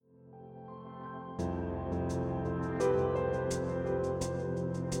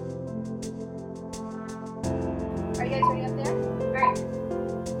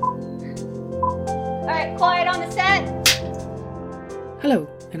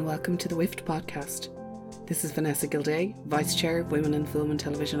and welcome to the WIFT podcast. This is Vanessa Gilday, Vice Chair of Women in Film and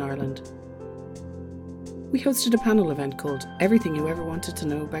Television Ireland. We hosted a panel event called Everything You Ever Wanted to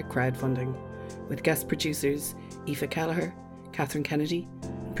Know About Crowdfunding, with guest producers Aoife Kelleher, Catherine Kennedy,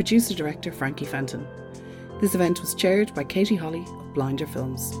 and producer-director Frankie Fenton. This event was chaired by Katie Holly of Blinder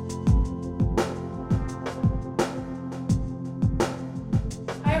Films.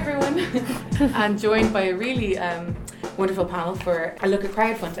 Hi everyone, and joined by a really wonderful panel for a look at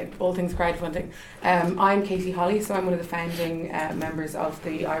crowdfunding, all things crowdfunding. I'm Katie Holly, so I'm one of the founding members of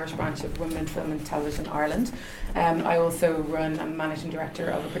the Irish branch of Women in Film and Television Ireland. I also run and managing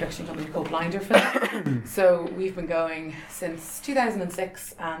director of a production company called Blinder Film. So we've been going since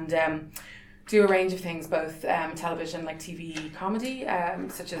 2006 and do a range of things, both television, like TV comedy,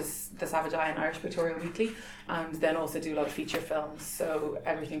 such as The Savage Eye and Irish Pictorial Weekly, and then also do a lot of feature films. So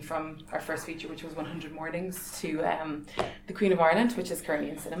everything from our first feature, which was 100 Mornings, to The Queen of Ireland, which is currently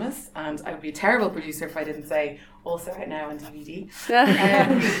in cinemas. And I would be a terrible producer if I didn't say also out now on DVD.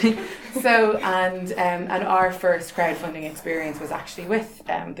 And our first crowdfunding experience was actually with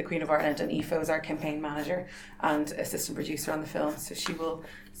The Queen of Ireland, and Aoife was our campaign manager and assistant producer on the film. So she will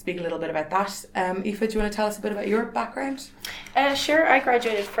speak a little bit about that. Aoife, do you want to tell us a bit about your background? Sure. I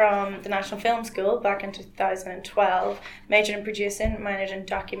graduated from the National Film School back in 2012, majored in producing, minored in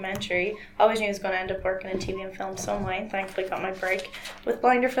documentary. Always knew I was going to end up working in TV and film some way, and thankfully got my break with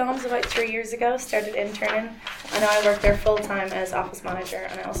Blinder Films about 3 years ago. Started interning, and now I work there full time as office manager,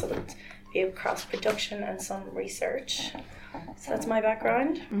 and I also do cross production and some research. So that's my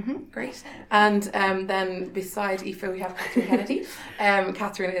background. Mm-hmm, great. And then beside Aoife, we have Catherine Kennedy.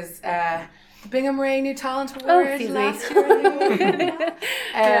 Catherine is the Bingham Ray New Talent Award last year.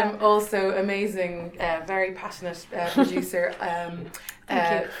 Also amazing, very passionate producer.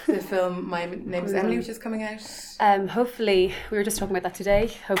 The film My Name is Emily, which is coming out. Hopefully, we were just talking about that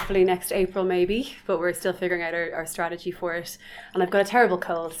today, hopefully next April maybe, but we're still figuring out our strategy for it. And I've got a terrible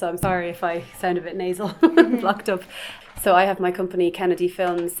cold, so I'm sorry if I sound a bit nasal, blocked up. So I have my company Kennedy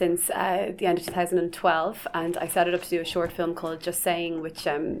Films since the end of 2012, and I set it up to do a short film called Just Saying, which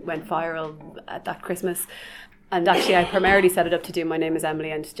went viral at that Christmas. And actually I primarily set it up to do My Name is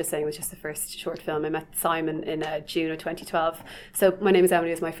Emily, and Just Saying was just the first short film. I met Simon in June of 2012. So My Name is Emily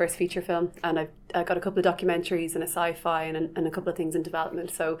was my first feature film, and I got a couple of documentaries and a sci-fi and a couple of things in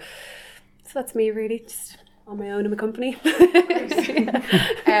development. So that's me really, just on my own in my company.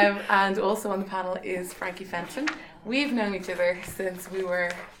 And also on the panel is Frankie Fenton. We've known each other since we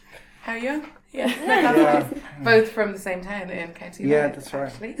were, how young? Yeah. Both from the same town in County Louth. Yeah, that's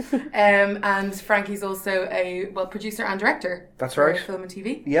right. Actually. And Frankie's also a producer and director. That's right. For film and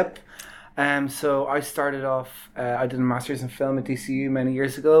TV. Yep. So I started off, I did a master's in film at DCU many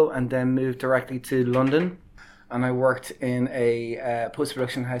years ago, and then moved directly to London. And I worked in a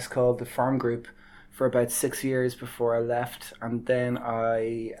post-production house called The Farm Group for about 6 years before I left. And then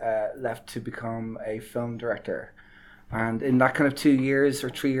I left to become a film director. And in that kind of 2 years or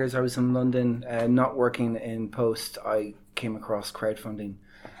 3 years I was in London, not working in post, I came across crowdfunding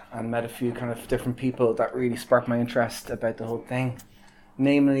and met a few kind of different people that really sparked my interest about the whole thing.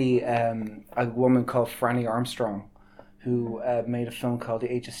 Namely, a woman called Franny Armstrong, who made a film called The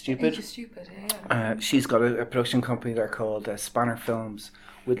Age of Stupid. Age of Stupid, yeah. She's got a production company there called Spanner Films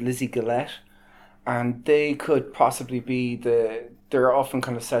with Lizzie Gillette. And they could possibly be they're often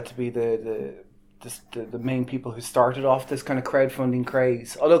kind of said to be the main people who started off this kind of crowdfunding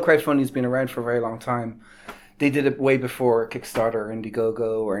craze. Although crowdfunding's been around for a very long time, they did it way before Kickstarter or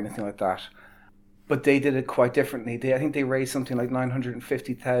Indiegogo or anything like that. But they did it quite differently. I think they raised something like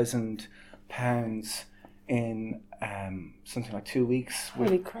 £950,000 in something like 2 weeks.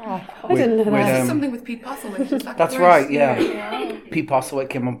 Holy crap! I didn't know that. This is something with Pete Postlethwaite. That's right. Yeah. Pete Postlethwaite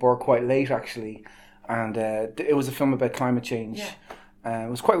came on board quite late actually, and it was a film about climate change. Yeah.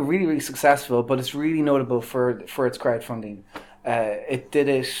 It was quite really, really successful, but it's really notable for its crowdfunding. It did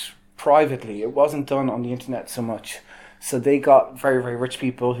it privately. It wasn't done on the internet so much. So they got very, very rich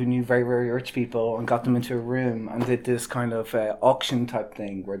people who knew very, very rich people and got them into a room and did this kind of auction type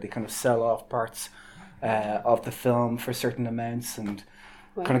thing where they kind of sell off parts of the film for certain amounts, and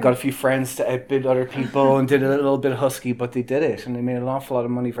kind of got a few friends to outbid other people and did a little bit husky, but they did it and they made an awful lot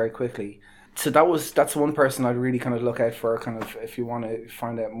of money very quickly. So that's one person I'd really kind of look out for, kind of if you want to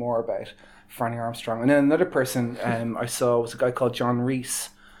find out more about Franny Armstrong. And then another person I saw was a guy called John Rees,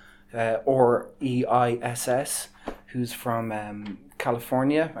 or EISS, who's from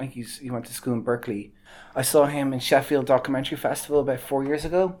California. I think he went to school in Berkeley. I saw him in Sheffield Documentary Festival about 4 years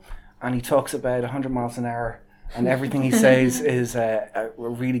ago, and he talks about 100 miles an hour and everything he says is a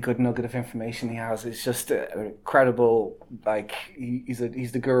really good nugget of information he has. It's just incredible. Like he's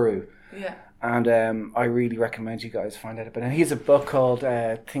the guru. Yeah. And I really recommend you guys find out about it. And he has a book called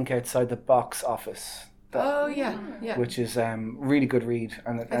Think Outside the Box Office. Which is really good read.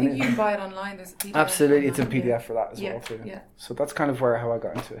 And I think you can buy it online. There's a PDF. Absolutely, it's a PDF for that as well too. Yeah. So that's kind of how I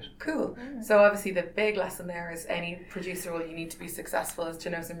got into it. Cool. So obviously the big lesson there is any producer role you need to be successful is to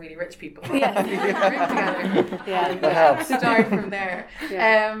know some really rich people. Yeah. That helps. Start from there.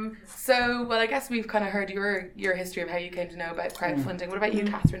 Yeah. So I guess we've kind of heard your history of how you came to know about crowdfunding. What about you,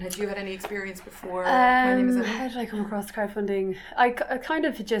 Catherine? Had you had any experience before? My name is Emily. How did I come across crowdfunding? I kind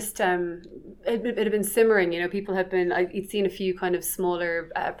of just it had been simmering. People have been. I'd seen a few kind of smaller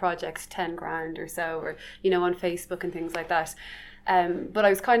projects, 10 grand or so, or on Facebook and things like that. But I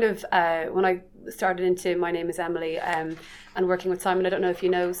was kind of when I started into My Name is Emily and working with Simon. I don't know if you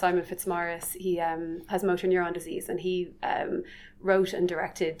know Simon Fitzmaurice. He has motor neuron disease, and he wrote and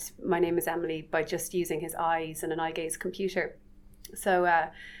directed My Name is Emily by just using his eyes and an eye gaze computer. So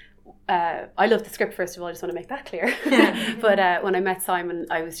I love the script, first of all. I just want to make that clear. But when I met Simon,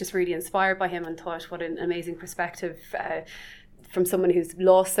 I was just really inspired by him and thought, what an amazing perspective from someone who's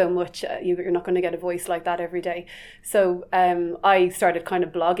lost so much. You're not going to get a voice like that every day. So I started kind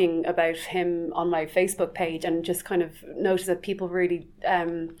of blogging about him on my Facebook page, and just kind of noticed that people really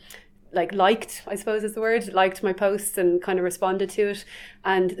liked, I suppose is the word, liked my posts and kind of responded to it.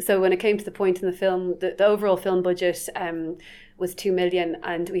 And so when it came to the point in the film, the overall film budget was 2 million,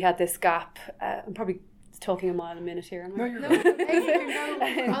 and we had this gap. I'm probably talking a mile a minute here. No,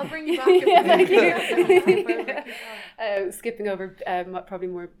 I'll bring you back. Thank you. Skipping over probably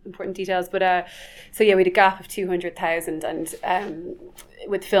more important details, but we had a gap of 200,000, and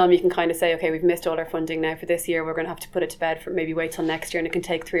with film you can kind of say, okay, we've missed all our funding now for this year. We're going to have to put it to bed for maybe wait till next year, and it can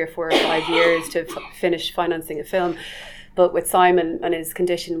take 3 or 4 or 5 years to finish financing a film. But with Simon and his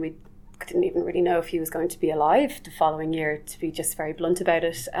condition, we didn't even really know if he was going to be alive the following year, to be just very blunt about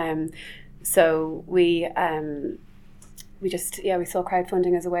it. So we saw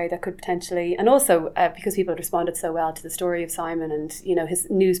crowdfunding as a way that could potentially, and also because people had responded so well to the story of Simon, and his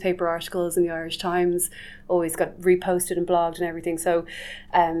newspaper articles in the Irish Times always got reposted and blogged and everything. So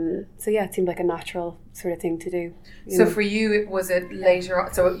it seemed like a natural sort of thing to do. So for you, was it later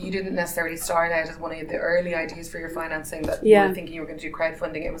on? So you didn't necessarily start out as one of the early ideas for your financing that you were thinking you were going to do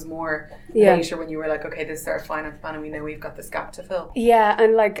crowdfunding. It was more later when you were like, okay, this is our finance plan, and we know we've got this gap to fill. Yeah,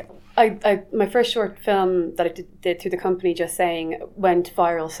 and I my first short film that I did through the company, Just Saying, went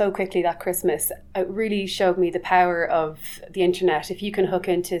viral so quickly that Christmas. It really showed me the power of the internet. If you can hook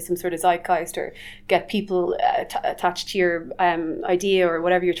into some sort of zeitgeist or get people attached to your idea or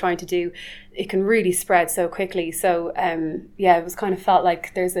whatever you're trying to do, it can really spread so quickly. So it was kind of felt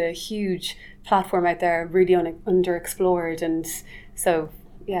like there's a huge platform out there, really underexplored, and so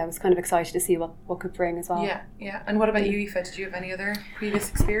I was kind of excited to see what could bring as well. Yeah. And what about you, Aoife? Did you have any other previous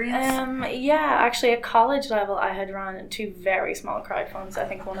experience? Actually at college level I had run 2 very small crowdfunds. I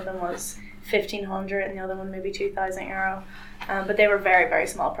think one of them was 1,500 and the other one maybe €2,000. But they were very, very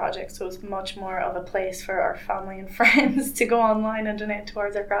small projects, so it was much more of a place for our family and friends to go online and donate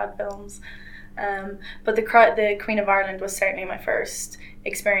towards our crowd films. But the Queen of Ireland was certainly my first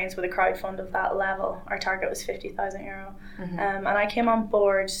experience with a crowdfund of that level. Our target was €50,000. And I came on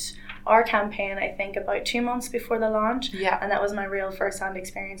board our campaign, I think, about 2 months before the launch. Yeah. And that was my real first-hand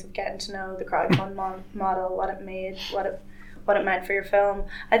experience of getting to know the crowdfund model, what it made, what it meant for your film.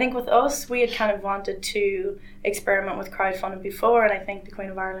 I think with us, we had kind of wanted to experiment with crowdfunding before, and I think the Queen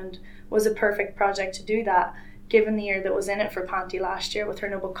of Ireland was a perfect project to do that, given the year that was in it for Panty last year with her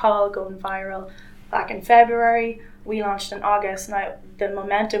Noble Call going viral back in February. We launched in August. Now, the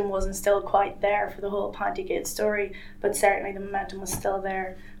momentum wasn't still quite there for the whole Pantygate story, but certainly the momentum was still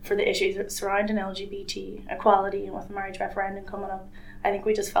there for the issues surrounding LGBT equality, and with the marriage referendum coming up. I think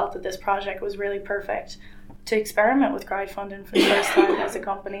we just felt that this project was really perfect to experiment with crowdfunding for the first time as a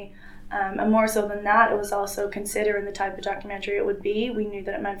company. And more so than that, it was also considering the type of documentary it would be. We knew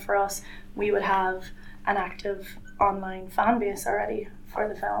that it meant for us we would have an active online fan base already for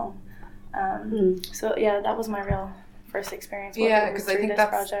the film. So that was my real first experience. Because I think that's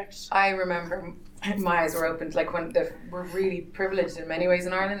project. I remember my eyes were opened, like when we're really privileged in many ways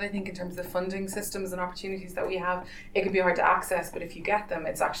in Ireland. I think in terms of the funding systems and opportunities that we have, it can be hard to access, but if you get them,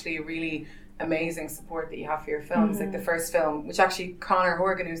 it's actually a really amazing support that you have for your films. Like the first film, which actually Conor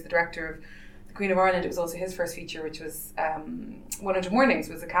Horgan, who's the director of The Queen of Ireland, it was also his first feature, which was 100 Mornings,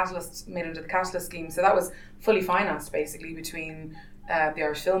 was a catalyst made under the Catalyst scheme. So that was fully financed basically between the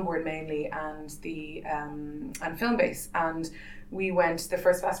Irish Film Board mainly, and the and Filmbase. And we went, the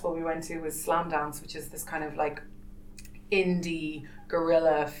first festival we went to was Slam Dance, which is this kind of like indie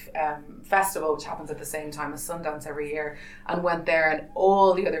guerrilla festival, which happens at the same time as Sundance every year, and went there, and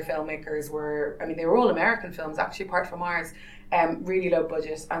all the other filmmakers were, I mean, they were all American films actually, apart from ours, really low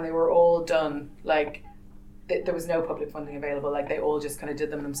budget, and they were all done like, there was no public funding available, like they all just kind of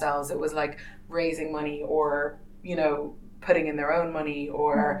did them themselves. It was like raising money, or, you know, putting in their own money,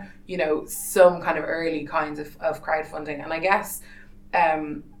 or, you know, some kind of early kinds of crowdfunding. And I guess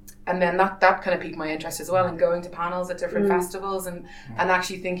and then that kind of piqued my interest as well, in going to panels at different festivals and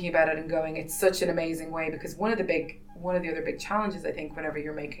actually thinking about it and going, it's such an amazing way, because one of the other big challenges, I think, whenever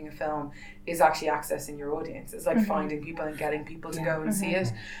you're making a film is actually accessing your audience. It's like finding people and getting people to go and see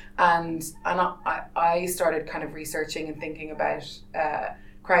it. And I started kind of researching and thinking about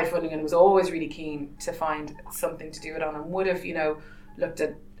crowdfunding, and was always really keen to find something to do it on, and would have, you know, looked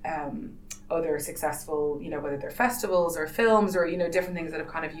at other successful, you know, whether they're festivals or films or, you know, different things that have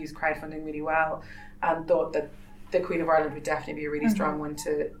kind of used crowdfunding really well, and thought that the Queen of Ireland would definitely be a really strong one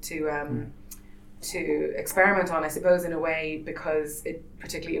to experiment on, I suppose, in a way, because it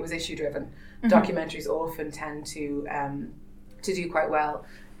was issue driven. Documentaries often tend to do quite well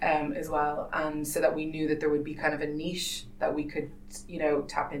as well, and so that we knew that there would be kind of a niche that we could, you know,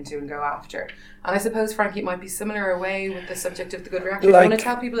 tap into and go after. And I suppose, Frankie, it might be similar away with the subject of The Good Reactor. Like, do you want to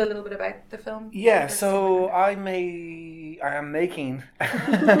tell people a little bit about the film? Yeah, so I am making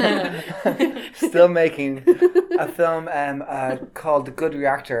still making a film called The Good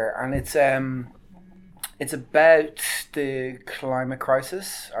Reactor, and it's about the climate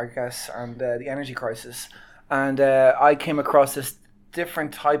crisis, I guess, and the energy crisis. And I came across this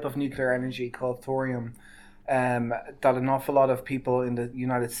different type of nuclear energy called thorium, that an awful lot of people in the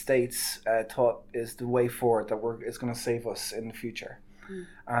United States thought is the way forward, that is going to save us in the future.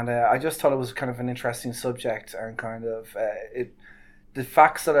 And I just thought it was kind of an interesting subject, and kind of the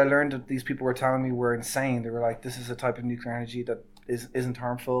facts that I learned that these people were telling me were insane. They were like, this is a type of nuclear energy that isn't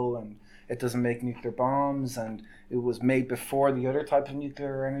harmful, and it doesn't make nuclear bombs, and it was made before the other type of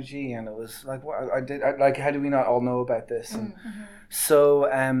nuclear energy. And it was like, what like, how do we not all know about this? And so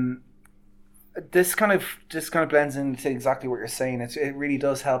this kind of blends into exactly what you're saying. It really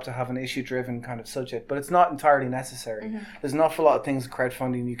does help to have an issue-driven kind of subject, but it's not entirely necessary. There's an awful lot of things in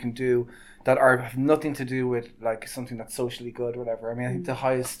crowdfunding you can do that have nothing to do with like something that's socially good or whatever. I mean, I think the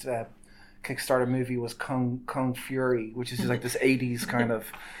highest Kickstarter movie was Kung Fury, which is just like this 80s kind of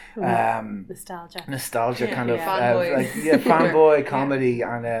nostalgia kind of fanboy comedy,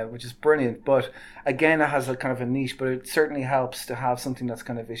 and which is brilliant. But again, it has a kind of a niche, but it certainly helps to have something that's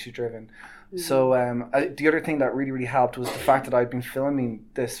kind of issue driven. So the other thing that really helped was the fact that I'd been filming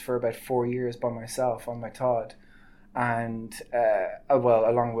this for about 4 years by myself on my Todd, and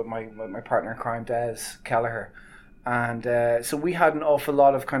along with my partner in crime, Des Kelleher. And so we had an awful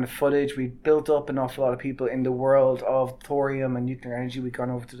lot of kind of footage. We built up an awful lot of people in the world of thorium and nuclear energy. We'd gone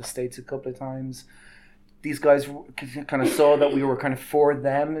over to the States a couple of times. These guys kind of saw that we were kind of for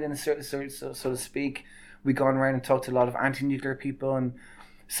them, in a certain, so to speak. We'd gone around and talked to a lot of anti-nuclear people, and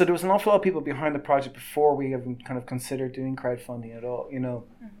so there was an awful lot of people behind the project before we even kind of considered doing crowdfunding at all, you know.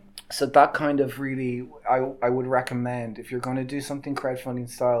 So that kind of really, I would recommend, if you're going to do something crowdfunding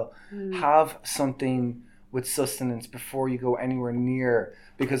style, have something with sustenance before you go anywhere near,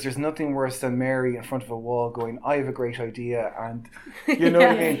 because there's nothing worse than Mary in front of a wall going, I have a great idea, and you know what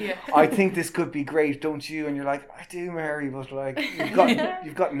I mean? I think this could be great, don't you? And you're like, I do, Mary, but like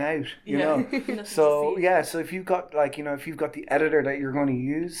you've gotten out, you know. So so if you've got if you've got the editor that you're going to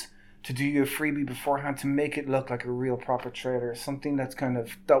use to do your freebie beforehand to make it look like a real proper trailer, something that's kind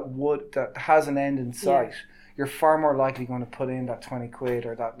of that has an end in sight. You're far more likely going to put in that 20 quid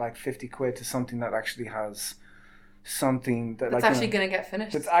or that like 50 quid to something that actually has something that's actually going to get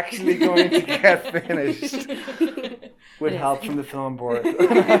finished. It's actually going to get finished with help from the film board.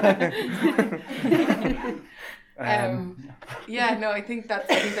 I think that's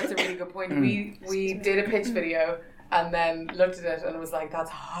a really good point. We did a pitch video and then looked at it and was like, that's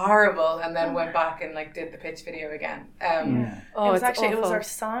horrible, and then went back and like did the pitch video again. It was our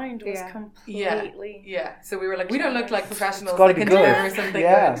sound was completely so we were like, we don't look like professionals that can deliver something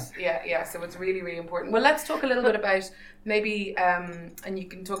good. So it's really, really important. Well, let's talk a little bit about maybe and you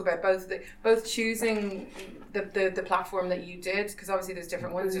can talk about both choosing the platform that you did, because obviously there's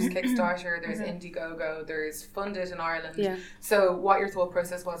different ones. There's Kickstarter, there's Indiegogo, there's Fund It in Ireland. So what your thought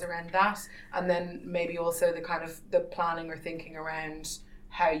process was around that, and then maybe also the kind of the planning or thinking around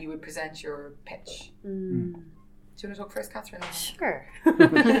how you would present your pitch. Do you want to talk first, Catherine? Sure.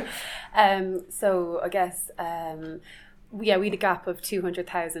 So I guess we had a gap of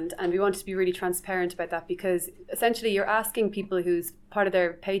 200,000, and we wanted to be really transparent about that, because essentially you're asking people whose part of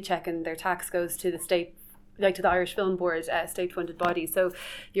their paycheck and their tax goes to the state, like to the Irish Film Board, state-funded body. So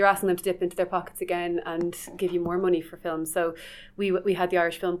you're asking them to dip into their pockets again and give you more money for films. So we had the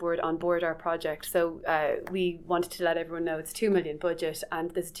Irish Film Board on board our project. So we wanted to let everyone know it's 2 million budget and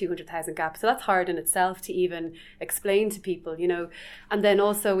there's a 200,000 gap. So that's hard in itself to even explain to people, you know. And then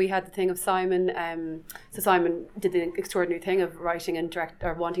also we had the thing of Simon. So Simon did the extraordinary thing of writing and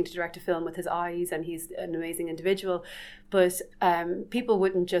wanting to direct a film with his eyes, and he's an amazing individual. But people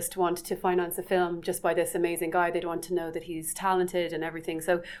wouldn't just want to finance a film just by this amazing guy. They'd want to know that he's talented and everything.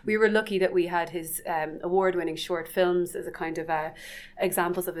 So we were lucky that we had his award-winning short films as a kind of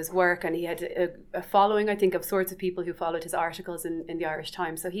examples of his work. And he had a following, I think, of sorts of people who followed his articles in the Irish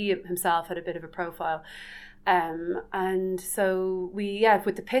Times. So he himself had a bit of a profile. And so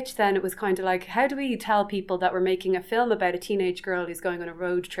with the pitch then, it was kind of like, how do we tell people that we're making a film about a teenage girl who's going on a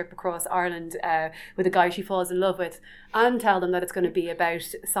road trip across Ireland with a guy she falls in love with, and tell them that it's going to be about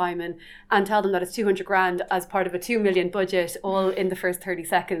Simon, and tell them that it's 200 grand as part of a 2 million budget, all in the first 30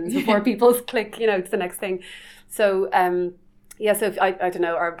 seconds before people click, you know, to the next thing. So so I don't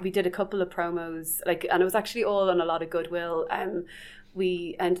know, we did a couple of promos, and it was actually all on a lot of goodwill. And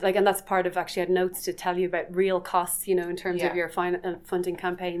that's part of, actually, I had notes to tell you about real costs, you know, in terms of your funding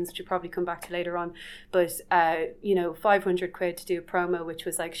campaigns, which you'll probably come back to later on. But, 500 quid to do a promo, which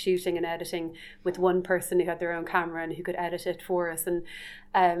was like shooting and editing with one person who had their own camera and who could edit it for us. And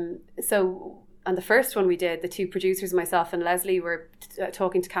and the first one we did, the two producers, myself and Leslie, were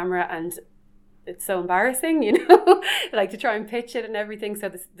talking to camera, and it's so embarrassing, you know, like to try and pitch it and everything.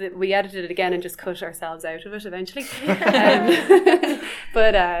 So we edited it again and just cut ourselves out of it eventually.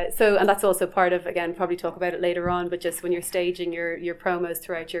 And that's also part of, again, probably talk about it later on, but just when you're staging your promos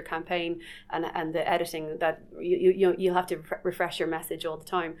throughout your campaign and the editing, that you'll have to refresh your message all the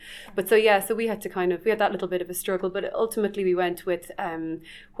time. But so we had that little bit of a struggle, but ultimately we went with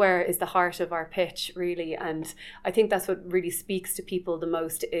where is the heart of our pitch, really. And I think that's what really speaks to people the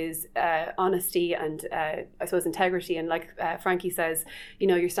most is honesty and I suppose integrity. And like Frankie says, you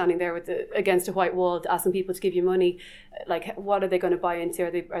know, you're standing there against a white wall asking people to give you money. Like, what are they going to buy into?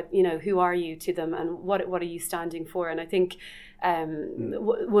 Who are you to them, and what are you standing for? And I think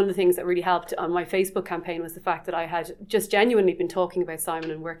one of the things that really helped on my Facebook campaign was the fact that I had just genuinely been talking about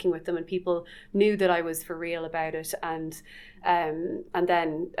Simon and working with them, and people knew that I was for real about it. And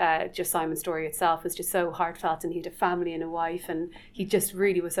then just Simon's story itself was just so heartfelt, and he had a family and a wife, and he just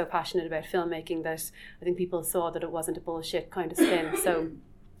really was so passionate about filmmaking that I think people saw that it wasn't a bullshit kind of spin. So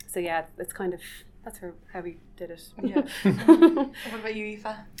it's kind of, that's how we did it. Yeah. What about you,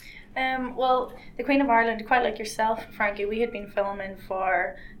 Aoife? Well, the Queen of Ireland, quite like yourself, Frankie, we had been filming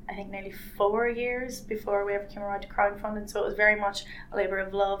for, I think, nearly 4 years before we ever came around to crowdfunding. So it was very much a labour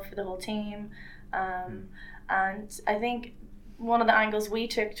of love for the whole team. And I think one of the angles we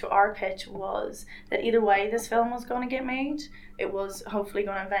took to our pitch was that either way this film was going to get made. It was hopefully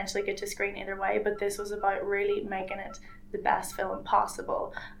going to eventually get to screen either way, but this was about really making it the best film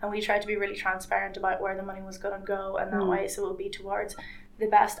possible. And we tried to be really transparent about where the money was going to go, and that way so it would be towards the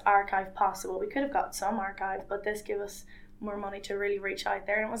best archive possible. We could have got some archive, but this gave us more money to really reach out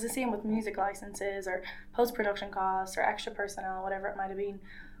there. And it was the same with music licenses or post-production costs or extra personnel, whatever it might have been.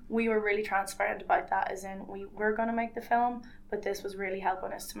 We were really transparent about that, as in we were going to make the film, but this was really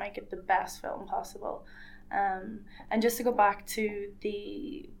helping us to make it the best film possible. And just to go back to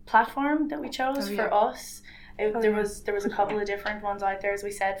the platform that we chose for us, there was a couple of different ones out there. As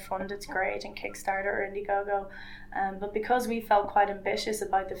we said, Funded's great, and Kickstarter or Indiegogo. But because we felt quite ambitious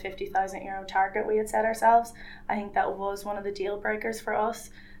about the €50,000 target we had set ourselves, I think that was one of the deal breakers for us,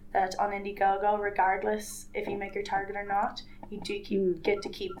 that on Indiegogo, regardless if you make your target or not, you do get to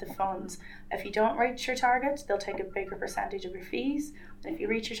keep the funds. If you don't reach your target, they'll take a bigger percentage of your fees. And if you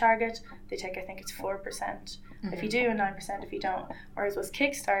reach your target, they take, I think it's 4%. If you do, and 9% if you don't. Whereas with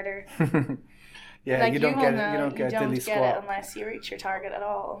Kickstarter, you don't get it unless you reach your target at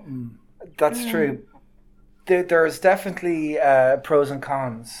all. That's true. There's definitely pros and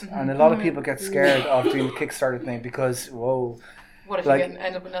cons, and a lot of people get scared of doing the Kickstarter thing because, whoa, what if you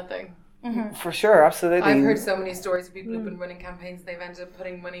end up with nothing? For sure, absolutely. I've heard so many stories of people who've been running campaigns, they've ended up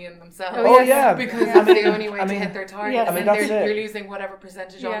putting money in themselves. Because it's the only way to hit their target. Yes. And then you're losing whatever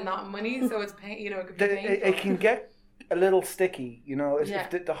percentage on that money, so it's it could be painful. It can get a little sticky, you know. If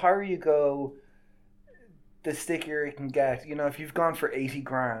the higher you go, the stickier it can get. You know, if you've gone for 80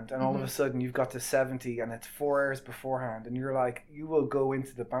 grand and all of a sudden you've got to 70 and it's 4 hours beforehand, and you're like, you will go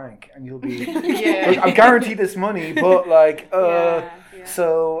into the bank and you'll be I'm guaranteed this money, but like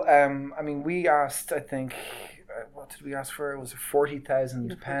So I mean, we asked, I think did we ask for? It was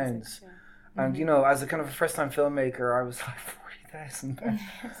 £40,000. And Mm-hmm. you know, as a kind of a first time filmmaker, I was like £40,000.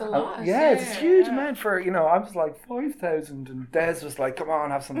 It's a lot. Yeah, it's a huge amount for, you know, I was like 5,000 and Des was like, come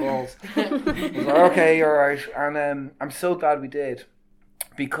on, have some balls. I was like, okay, all right. And I'm so glad we did,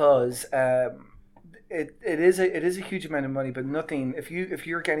 because it is a huge amount of money, but nothing, if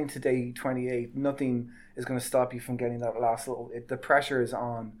you're getting to day 28, nothing is going to stop you from getting that last little, the pressure is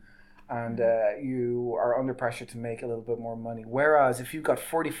on. And you are under pressure to make a little bit more money. Whereas if you've got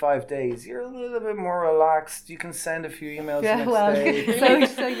 45 days, you're a little bit more relaxed. You can send a few emails the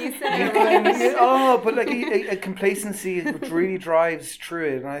next day. So you said But like a complacency which really drives through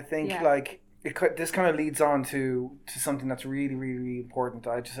it. And I think this kind of leads on to something that's really, really, really important.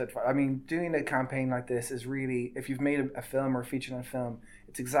 I just said, I mean, doing a campaign like this is really, if you've made a film or a feature-length film,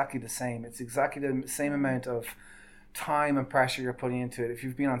 it's exactly the same. It's exactly the same amount of time and pressure you're putting into it. If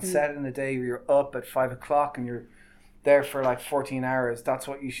you've been on set in a day where you're up at 5 o'clock and you're there for like 14 hours, that's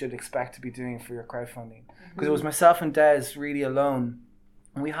what you should expect to be doing for your crowdfunding. Because it was myself and Des really alone,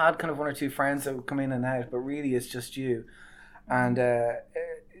 and we had kind of one or two friends that would come in and out, but really it's just you. And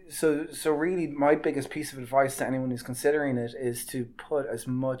so really my biggest piece of advice to anyone who's considering it is to put as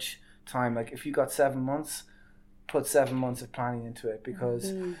much time, like if you got 7 months, put 7 months of planning into it,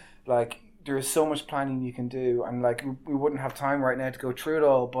 because like there is so much planning you can do, and like we wouldn't have time right now to go through it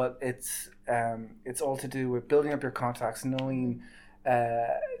all, but it's all to do with building up your contacts, knowing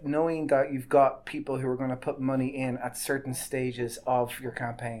that you've got people who are going to put money in at certain stages of your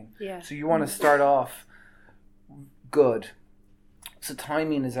campaign. So you want to start off good. So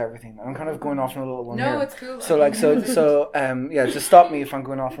timing is everything. I'm kind of going off on a little one here. No, it's cool. So like just stop me if I'm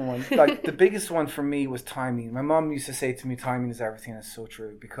going off on one. Like the biggest one for me was timing. My mom used to say to me, timing is everything. It's so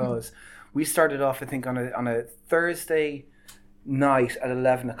true, because we started off, I think, on a Thursday night at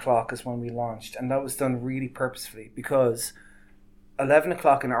 11 o'clock is when we launched, and that was done really purposefully, because 11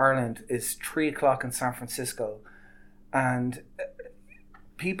 o'clock in Ireland is 3 o'clock in San Francisco, and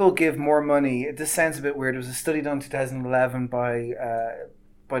people give more money. This sounds a bit weird. There was a study done in 2011 by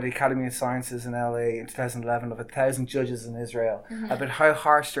the Academy of Sciences in LA in 2011 of 1,000 judges in Israel about how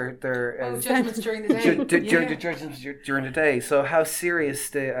harsh their judgments during the day. The judgments during the day. So how serious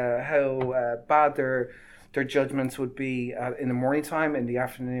how bad their judgments would be in the morning time, in the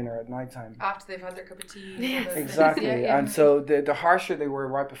afternoon, or at night time. After they've had their cup of tea. Exactly. And so the harsher they were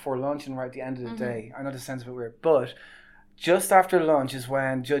right before lunch and right at the end of the day. I know this sounds a bit weird, but just after lunch is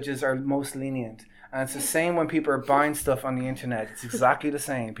when judges are most lenient. And it's the same when people are buying stuff on the internet. It's exactly the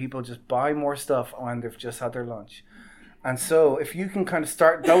same. People just buy more stuff when they've just had their lunch. And so if you can kind of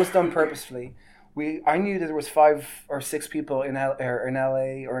start, that was done purposefully. I knew that there was 5 or 6 people in LA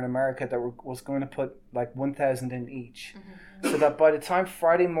or in America that was going to put like 1,000 in each. So that by the time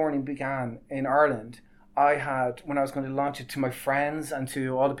Friday morning began in Ireland, I had, when I was going to launch it to my friends and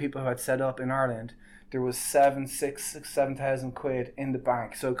to all the people who had set up in Ireland, there was 7,000 quid in the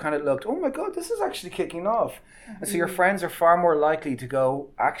bank. So it kind of looked, oh my God, this is actually kicking off. And so your friends are far more likely to go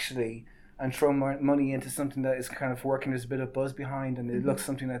actually and throw money into something that is kind of working. There's a bit of buzz behind, and it looks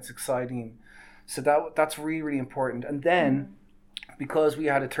something that's exciting. So that's really, really important. And then because we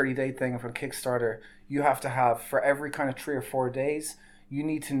had a 30-day thing for Kickstarter, you have to have, for every kind of 3 or 4 days, you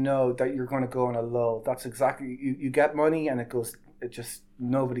need to know that you're going to go on a lull. That's exactly, you get money and it just,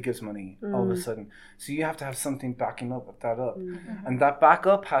 nobody gives money all of a sudden. So you have to have something backing that up. And that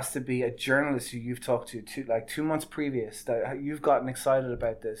backup has to be a journalist who you've talked to 2 months previous, that you've gotten excited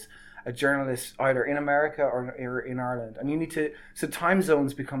about this. A journalist either in America or in Ireland. And you need to, so time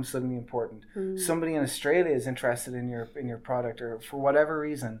zones become suddenly important. Somebody in Australia is interested in your product, or for whatever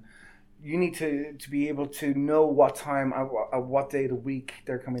reason, you need to be able to know what time, at what day of the week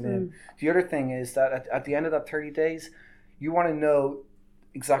they're coming in. The other thing is that at the end of that 30 days, you want to know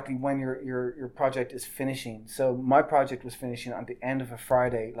exactly when your project is finishing. So my project was finishing on the end of a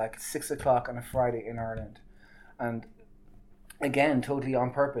Friday, like 6 o'clock on a Friday in Ireland. And again, totally on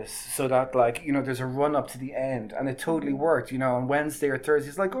purpose, so that there's a run up to the end, and it totally worked. On Wednesday or Thursday,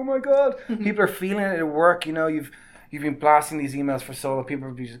 it's like, oh my God, people are feeling it at work. You've been blasting these emails for so long. People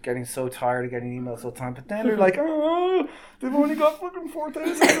are just getting so tired of getting emails all the time. But then they're like, oh, they've only got fucking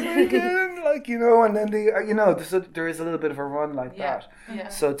 4,000 to make in, and then they, so there is a little bit of a run like that. Yeah.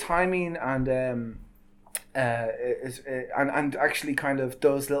 So timing and and actually kind of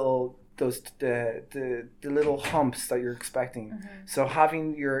those little. The little humps that you're expecting. So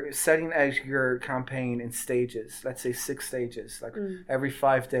setting out your campaign in stages, let's say 6 stages, every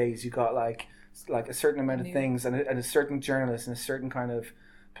 5 days you got like a certain amount of things and a certain journalist in a certain kind of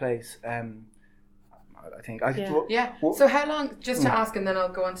place. I'm I think. Yeah. So how long, just to ask, and then I'll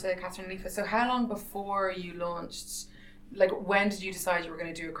go on to Catherine and Aoife. So how long before you launched, like when did you decide you were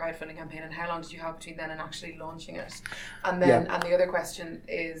going to do a crowdfunding campaign, and how long did you have between then and actually launching it? And then, and the other question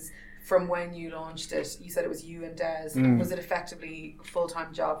is, from when you launched it, you said it was you and Des. Was it effectively a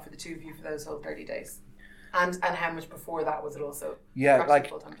full-time job for the two of you for those whole 30 days? And how much before that was it also? Yeah, a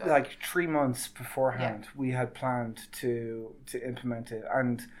full-time job? like 3 months beforehand, we had planned to implement it,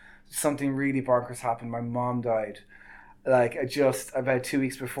 and something really bonkers happened. My mom died, like just about 2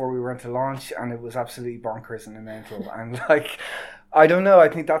 weeks before we went to launch, and it was absolutely bonkers and mental. And like, I don't know. I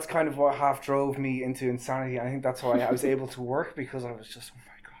think that's kind of what half drove me into insanity. I think that's why I was able to work, because I was just, oh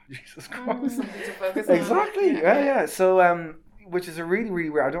my God, Jesus Christ. Something to focus on. Exactly. Yeah. So, which is a really, really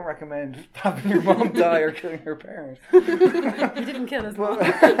weird. I don't recommend having your mom die or killing her parent. You didn't kill his mom.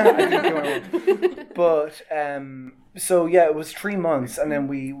 I didn't kill my mom. But so yeah, it was 3 months, and then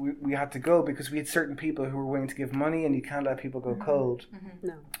we had to go because we had certain people who were willing to give money, and you can't let people go cold.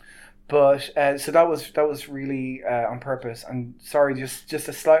 No. But so that was really on purpose. And sorry, just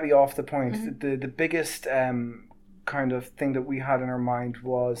a slightly off the point. The biggest kind of thing that we had in our mind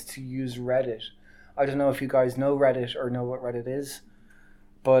was to use Reddit. I don't know if you guys know Reddit or know what Reddit is,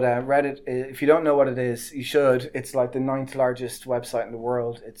 but Reddit, if you don't know what it is, you should. It's like the 9th largest website in the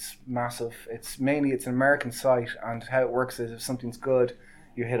world. It's massive. It's an American site, and how it works is if something's good,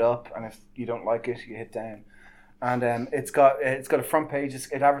 you hit up, and if you don't like it, you hit down. And it's got a front page.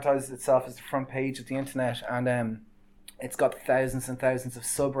 It advertises itself as the front page of the internet, and it's got thousands and thousands of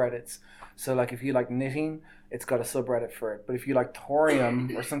subreddits. So like if you like knitting, it's got a subreddit for it. But if you like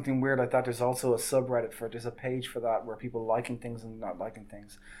thorium or something weird like that, there's also a subreddit for it. There's a page for that where people liking things and not liking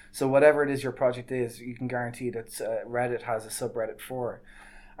things. So whatever it is your project is, you can guarantee that Reddit has a subreddit for it.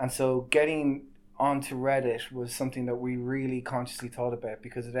 And so getting onto Reddit was something that we really consciously thought about,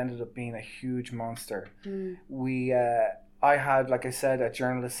 because it ended up being a huge monster. I had, like I said, a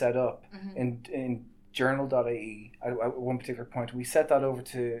journalist set up in journal.ie at one particular point. We set that over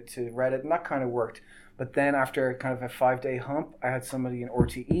to Reddit, and that kind of worked. But then after kind of a 5-day hump, I had somebody in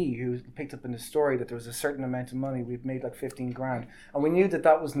RTE who picked up in the story that there was a certain amount of money. We'd made like 15 grand. And we knew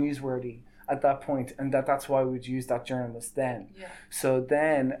that was newsworthy at that point, and that's why we'd use that journalist then. Yeah. So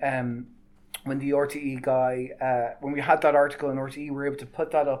then when the RTE guy, when we had that article in RTE, we were able to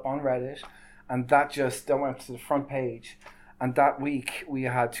put that up on Reddit, and that went to the front page. And that week we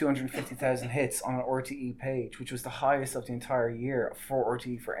had 250,000 hits on an RTE page, which was the highest of the entire year for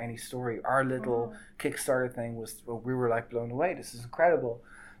RTE for any story. Our little Kickstarter thing we were like blown away. This is incredible.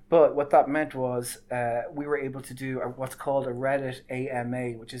 But what that meant was we were able to do what's called a Reddit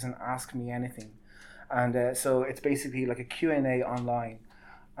AMA, which is an Ask Me Anything. And so it's basically like a Q&A online.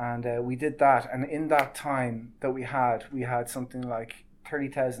 And we did that. And in that time that we had something like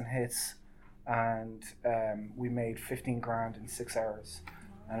 30,000 hits. And we made 15 grand in 6 hours,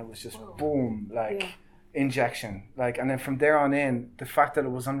 and it was just boom, injection, and then from there on in, the fact that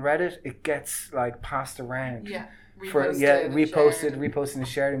it was on Reddit, it gets like passed around, reposted and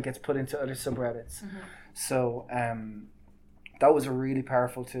shared, and gets put into other subreddits. So that was a really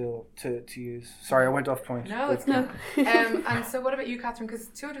powerful tool to use. Sorry, I went off point. No, it's no. And so what about you, Catherine? Because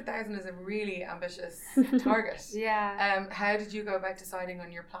 200,000 is a really ambitious target. Yeah. How did you go about deciding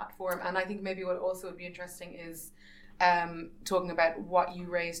on your platform? And I think maybe what also would be interesting is talking about what you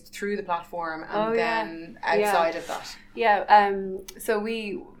raised through the platform and then outside of that. Yeah, so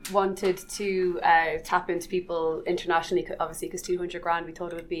we wanted to tap into people internationally, obviously, because 200 grand, we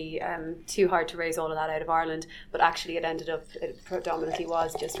thought it would be too hard to raise all of that out of Ireland, but actually it predominantly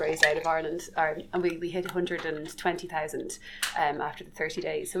was just raised out of Ireland, and we hit 120,000 after the 30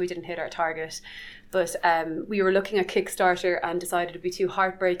 days, so we didn't hit our target. But we were looking at Kickstarter and decided it'd be too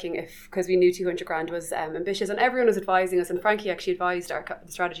heartbreaking because we knew 200 grand was ambitious, and everyone was advising us, and Frankie actually advised the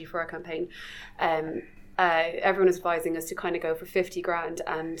strategy for our campaign. Everyone was advising us to kind of go for 50 grand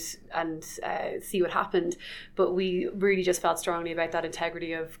and see what happened, but we really just felt strongly about that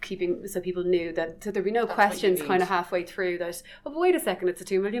integrity of keeping, so people knew that there'd be no questions kind of halfway through that, oh, but wait a second, it's a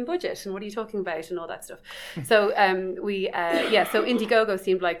 2 million budget and what are you talking about and all that stuff. So so Indiegogo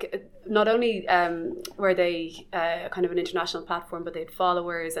seemed like not only were they kind of an international platform, but they had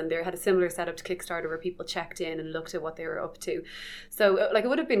followers, and they had a similar setup to Kickstarter where people checked in and looked at what they were up to. So it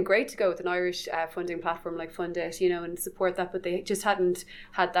would have been great to go with an Irish funding platform like Fund It, and support that, but they just hadn't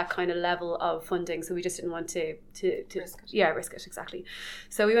had that kind of level of funding, so we just didn't want to risk it, exactly.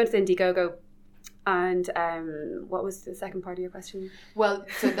 So we went to Indiegogo. And what was the second part of your question? Well,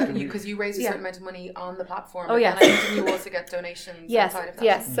 so that because you raised a certain amount of money on the platform. Oh, yes. And I think you also get donations outside of that.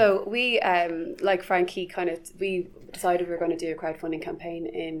 Yes. So we, like Frankie, we decided we were going to do a crowdfunding campaign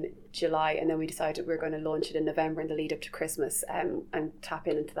in July, and then we decided we were going to launch it in November in the lead up to Christmas, and tap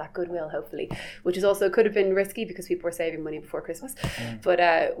into that goodwill, hopefully, which is also could have been risky because people were saving money before Christmas.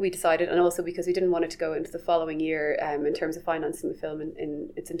 But we decided, and also because we didn't want it to go into the following year in terms of financing the film in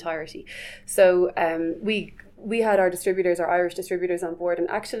its entirety. So we had our distributors, our Irish distributors on board, and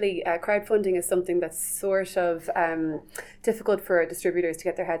actually crowdfunding is something that's sort of difficult for distributors to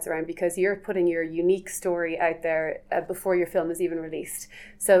get their heads around, because you're putting your unique story out there before your film is even released.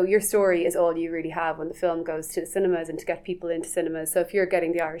 So your story is all you really have when the film goes to the cinemas and to get people into cinemas. So if you're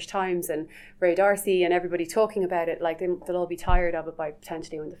getting the Irish Times and Ray D'Arcy and everybody talking about it, like they'll all be tired of it by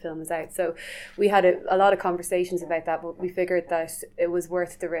potentially when the film is out. So we had a lot of conversations about that, but we figured that it was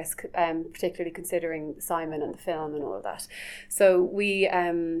worth the risk, particularly considering Simon and the film and all of that. So we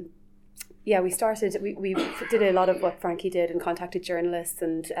started, we did a lot of what Frankie did and contacted journalists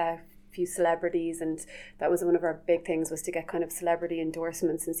and a few celebrities, and that was one of our big things, was to get kind of celebrity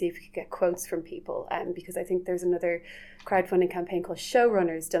endorsements and see if we could get quotes from people, because I think there's another crowdfunding campaign called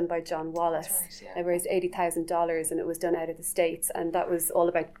Showrunners done by John Wallace. That's right, yeah. It raised $80,000 and it was done out of the States, and that was all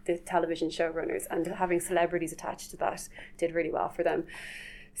about the television showrunners, and having celebrities attached to that did really well for them.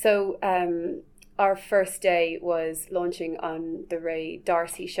 So our first day was launching on the Ray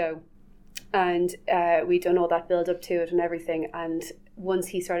D'Arcy show, and we'd done all that build up to it and everything, and once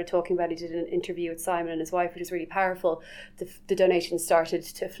he started talking about it, he did an interview with Simon and his wife, which was really powerful. The donations started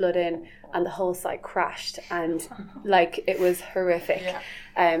to flood in and the whole site crashed, and like it was horrific.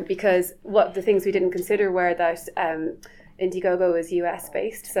 Because what the things we didn't consider were that Indiegogo is US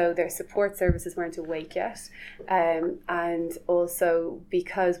based, so their support services weren't awake yet, and also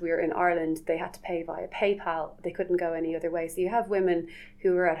because we were in Ireland, they had to pay via PayPal. They couldn't go any other way. So you have women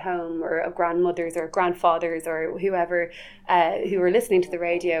who were at home, or grandmothers or grandfathers or whoever, who were listening to the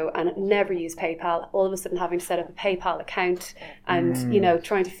radio and never used PayPal, all of a sudden having to set up a PayPal account and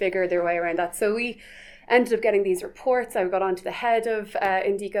trying to figure their way around that. So we ended up getting these reports. I got onto the head of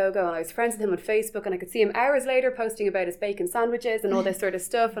Indiegogo, and I was friends with him on Facebook, and I could see him hours later posting about his bacon sandwiches and all this sort of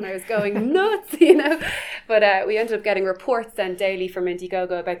stuff, and I was going nuts, But we ended up getting reports then daily from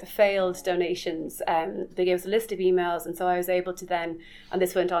Indiegogo about the failed donations. They gave us a list of emails, and so I was able to then, and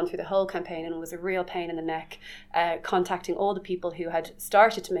this went on through the whole campaign, and it was a real pain in the neck, contacting all the people who had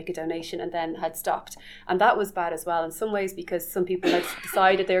started to make a donation and then had stopped. And that was bad as well in some ways, because some people had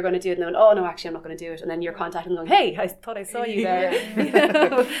decided they were going to do it and then went, oh no, actually I'm not going to do it. And then you're contacting them going, hey, I thought I saw you there.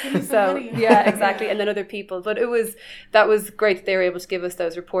 So yeah, exactly. And then other people, but that was great that they were able to give us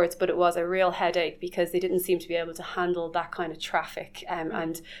those reports, but it was a real headache because they didn't seem to be able to handle that kind of traffic,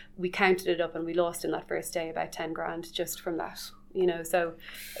 and we counted it up and we lost in that first day about 10 grand just from that. So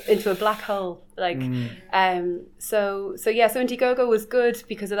into a black hole, so Indiegogo was good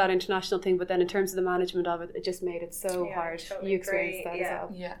because of that international thing, but then in terms of the management of it, it just made it so hard. Totally you experienced that as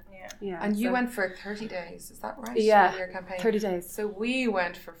well. Yeah. And you went for 30 days, is that right? Yeah, your campaign? 30 days. So we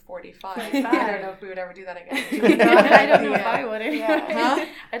went for 45. I don't know if we would ever do that again. I don't know if I would anyway. Huh?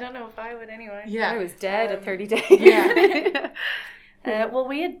 I don't know if I would anyway. I was dead at 30 days. Well,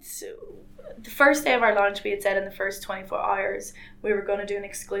 we had... The first day of our launch, we had said in the first 24 hours we were going to do an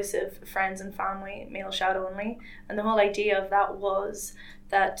exclusive friends and family meal shout only, and the whole idea of that was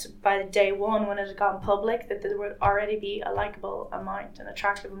that by day one, when it had gone public, that there would already be a likeable amount, an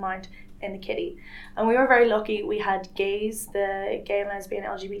attractive amount in the kitty. And we were very lucky. We had Gaze, the Gay and Lesbian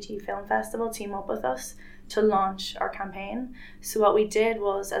LGBT Film Festival, team up with us to launch our campaign. So what we did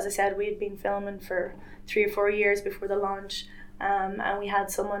was, as I said, we had been filming for 3 or 4 years before the launch. And we had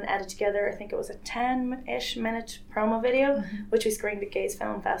someone edit together, I think it was a 10-ish minute promo video, which we screened at Gaze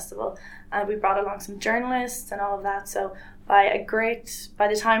Film Festival. And we brought along some journalists and all of that. So by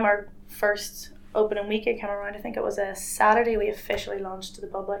the time our first opening weekend came around, I think it was a Saturday, we officially launched to the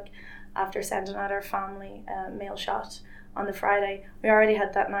public after sending out our family mail shot on the Friday. We already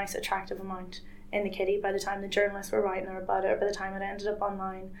had that nice attractive amount in the kitty by the time the journalists were writing about it, or by the time it ended up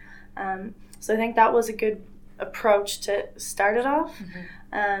online. So I think that was a good approach to start it off,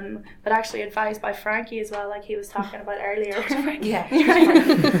 but actually advised by Frankie as well, like he was talking about earlier.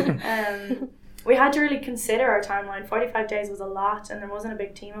 We had to really consider our timeline. 45 days was a lot, and there wasn't a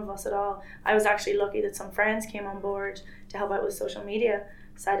big team of us at all. I was actually lucky that some friends came on board to help out with social media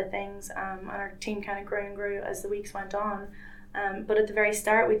side of things, and our team kind of grew and grew as the weeks went on. But at the very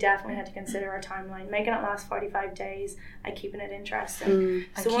start, we definitely had to consider our timeline, making it last 45 days and keeping it interesting.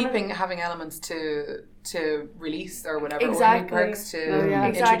 And having elements to release or whatever, exactly. or new perks to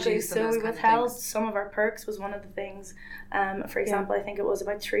exactly. introduce. So we withheld some of our perks was one of the things. For example, I think it was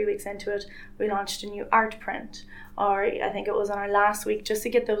about 3 weeks into it, we launched a new art print. Or I think it was on our last week, just to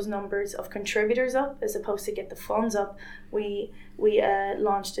get those numbers of contributors up as opposed to get the funds up, we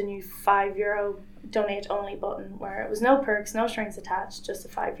launched a new €5 donate only button where it was no perks, no strings attached, just a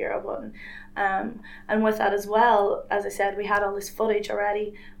 €5 button. And with that as well, as I said, we had all this footage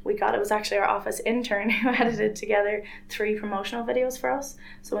already. It was actually our office intern who edited together 3 promotional videos for us.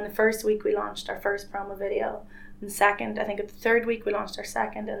 So in the first week we launched our first promo video. In the second, I think at the third week we launched our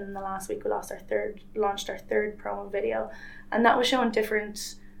second, and then the last week we launched our third promo video. And that was showing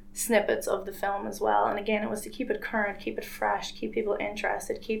different snippets of the film as well. And again, it was to keep it current, keep it fresh, keep people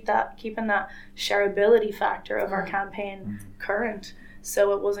interested, keeping that shareability factor of our campaign current,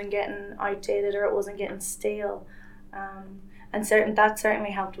 so it wasn't getting outdated or it wasn't getting stale. And that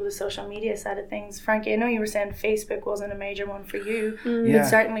certainly helped with the social media side of things. Frankie, I know you were saying Facebook wasn't a major one for you, but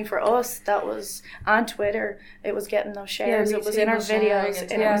certainly for us, that was on Twitter. It was getting those shares. It was in our videos,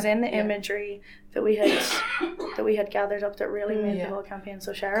 and it was in the imagery that we had gathered up that really made the whole campaign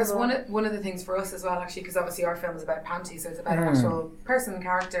so shareable. Because one of the things for us as well, actually, because obviously our film is about panties, so it's about an actual person,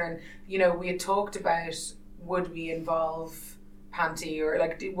 character, and we had talked about, would we involve Panty, or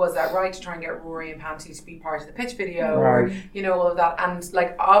was that right to try and get Rory and Panty to be part of the pitch video, or all of that.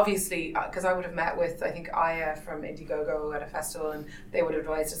 And obviously, because I would have met with, I think, Aya from Indiegogo at a festival, and they would have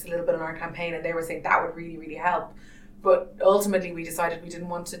advised us a little bit on our campaign, and they were saying that would really, really help. But ultimately we decided we didn't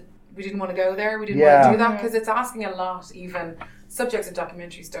want to go there. We didn't want to do that because it's asking a lot. Even subjects of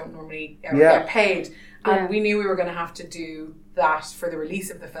documentaries don't normally ever get paid, and we knew we were going to have to do that for the release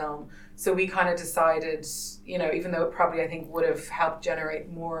of the film. So we kind of decided, even though it probably, I think, would have helped generate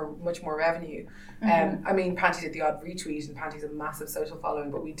much more revenue. I mean, Panty did the odd retweet, and Panty's a massive social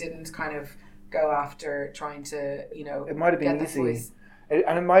following, but we didn't kind of go after trying to, it might have been easy,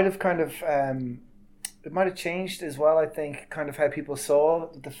 and it might have kind of, it might have changed as well. I think kind of how people saw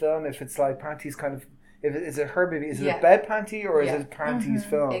the film. If it's like Panty's kind of, is it her baby? Is it a bed Panty, or is it Panty's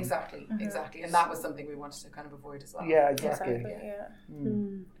film? Exactly, and that was something we wanted to kind of avoid as well. Yeah, exactly.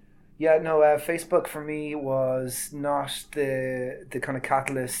 Yeah, no, Facebook for me was not the kind of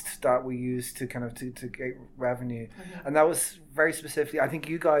catalyst that we used to kind of to get revenue. And that was very specifically, I think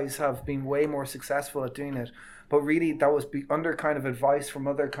you guys have been way more successful at doing it, but really that was under kind of advice from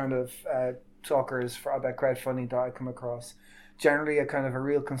other kind of talkers about crowdfunding that I come across. Generally a kind of a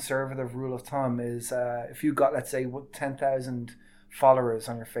real conservative rule of thumb is if you got, let's say, 10,000 followers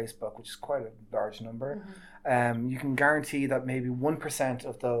on your Facebook, which is quite a large number, you can guarantee that maybe 1%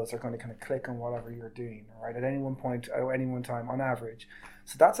 of those are going to kind of click on whatever you're doing, right, at any one point, at any one time on average.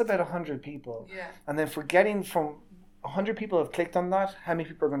 So that's about 100 people. And then for getting from 100 people have clicked on that, how many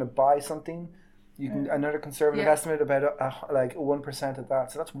people are going to buy something? You can another conservative estimate about like 1% of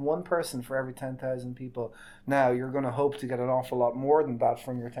that. So that's one person for every 10,000 people. Now you're going to hope to get an awful lot more than that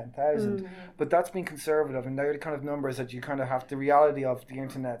from your 10,000. But that's being conservative, and they're the kind of numbers that you kind of have. The reality of the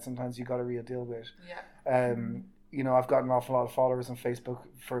internet, sometimes you got to real deal with. I've got an awful lot of followers on Facebook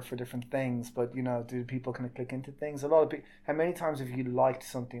for different things, but do people kind of click into things? A lot of people. How many times have you liked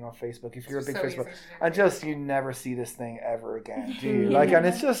something on Facebook? If you're a big Facebook, and just you never see this thing ever again, do you? And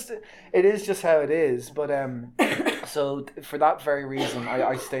it is just how it is. But so for that very reason,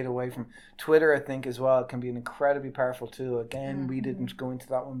 I stayed away from Twitter. I think as well, it can be an incredibly powerful tool. Again, we didn't go into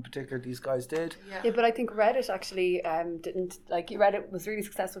that one in particular. These guys did. Yeah, but I think Reddit actually didn't Reddit was really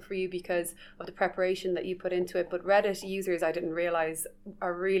successful for you because of the preparation that you put into it. But Reddit users, I didn't realize,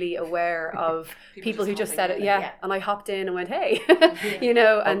 are really aware of people who just said it. And I hopped in and went, hey,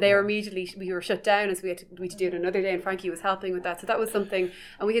 and they were immediately, we were shut down, as we had to do it another day, and Frankie was helping with that. So that was something.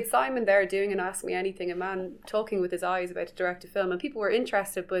 And we had Simon there doing an Ask Me Anything, a man talking with his eyes about to direct a film, and people were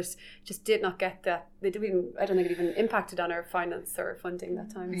interested, but just did not get that. I don't think it even impacted on our finance or funding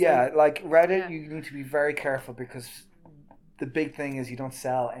that time. Like Reddit, you need to be very careful because the big thing is you don't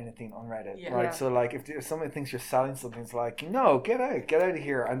sell anything on Reddit, right? So like if somebody thinks you're selling something, it's like, no, get out of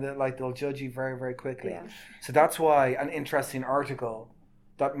here, and they'll judge you very, very quickly. So that's why an interesting article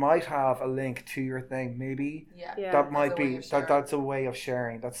that might have a link to your thing, maybe that might be that's a way of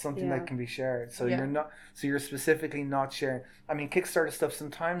sharing. That's something that can be shared. So you're specifically not sharing. I mean, Kickstarter stuff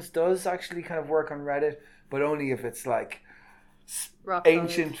sometimes does actually kind of work on Reddit, but only if it's like Rock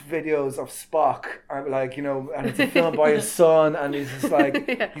ancient videos of Spock, or like, you know, and it's a film by his son, and he's just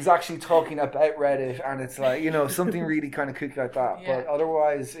like he's actually talking about Reddit, and it's like, you know, something really kind of kooky like that. But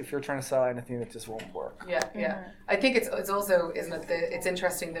otherwise, if you're trying to sell anything, it just won't work. I think it's also, isn't it, it's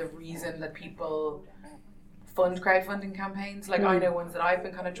interesting the reason that people fund crowdfunding campaigns. Like I know ones that I've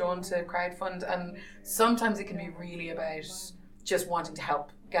been kind of drawn to crowdfund, and sometimes it can be really about just wanting to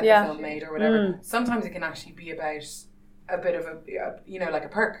help get the film made or whatever. Sometimes it can actually be about a bit of a, you know, like a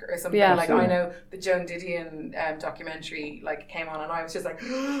perk or something. Like I know the Joan Didion documentary like came on, and I was just like,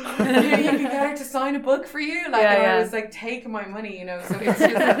 you can get her to sign a book for you, like, and I was like taking my money, you know. So it's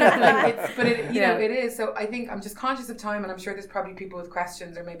just like, but it, you know, it is. So I think I'm just conscious of time, and I'm sure there's probably people with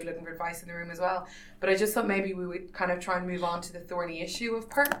questions or maybe looking for advice in the room as well. But I just thought maybe we would kind of try and move on to the thorny issue of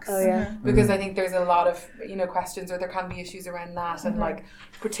perks, because I think there's a lot of, you know, questions, or there can be issues around that, and like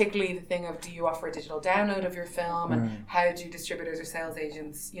particularly the thing of, do you offer a digital download of your film, and how do distributors or sales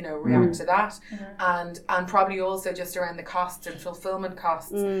agents, you know, react to that, and probably also just around the costs and fulfillment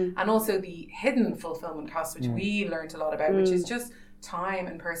costs, and also the hidden fulfillment costs, which we learned a lot about, which is just time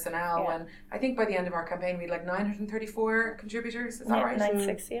and personnel. And I think by the end of our campaign we had like 934 contributors, is that right?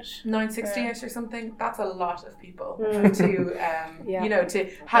 960ish or something. That's a lot of people to you know, to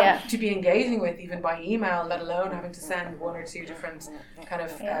have to be engaging with, even by email, let alone having to send one or two different kind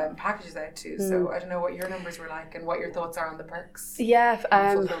of packages out to. So I don't know what your numbers were like and what your thoughts are on the perks.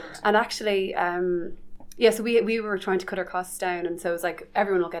 And actually so we were trying to cut our costs down, and so it was like,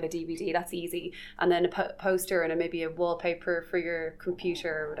 everyone will get a DVD, that's easy, and then a poster and maybe a wallpaper for your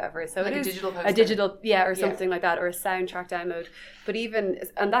computer or whatever. So like it is a digital poster. A digital, or something like that, or a soundtrack download. But even,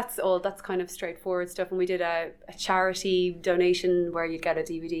 and that's kind of straightforward stuff. And we did a charity donation where you'd get a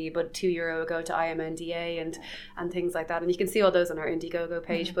DVD, but €2 would go to IMNDA and things like that. And you can see all those on our Indiegogo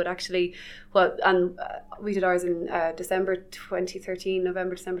page. But actually, we did ours in November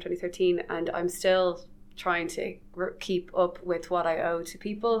 2013, and I'm still trying to keep up with what I owe to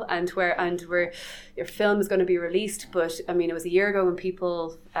people, and where your film is going to be released. But I mean, it was a year ago when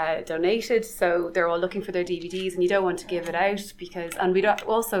people donated, so they're all looking for their DVDs, and you don't want to give it out because, and we'd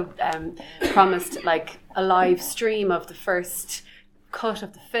also promised like a live stream of the first cut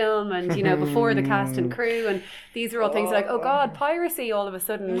of the film, and you know, before the cast and crew, and these are all things like, oh God, piracy all of a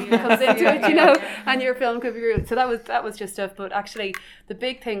sudden comes into it, you know, and your film could be ruined. So that was just stuff. But actually the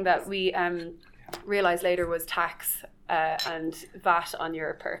big thing that we realised later was tax and VAT on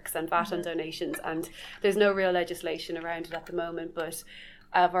your perks and VAT on donations, and there's no real legislation around it at the moment, but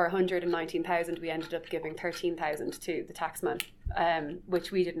of our 119,000 we ended up giving 13,000 to the taxman,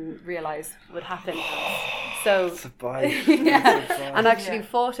 which we didn't realise would happen. So and actually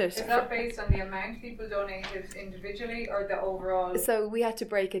fought it. Is that based on the amount people donated individually or the overall? So we had to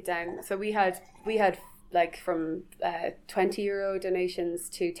break it down. So we had like from €20 donations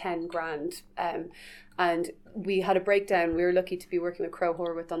to 10 grand, and we had a breakdown. We were lucky to be working with Crow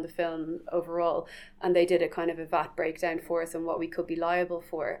Horwath on the film overall, and they did a kind of a VAT breakdown for us and what we could be liable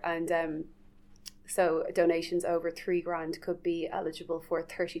for. And so donations over 3 grand could be eligible for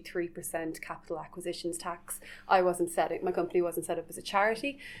 33% capital acquisitions tax. My company wasn't set up as a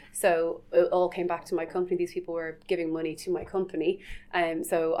charity, so it all came back to my company. These people were giving money to my company,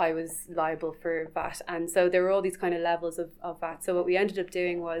 so I was liable for VAT. And so there were all these kind of levels of VAT. So what we ended up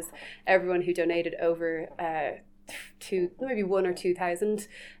doing was everyone who donated over to maybe 1,000 or 2,000,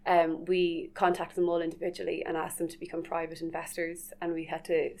 we contacted them all individually and asked them to become private investors, and we had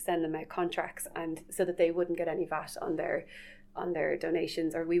to send them out contracts, and so that they wouldn't get any VAT on their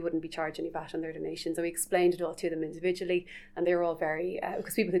donations, or we wouldn't be charged any VAT on their donations. So we explained it all to them individually, and they were all very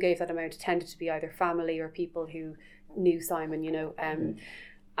because people who gave that amount tended to be either family or people who knew Simon, you know.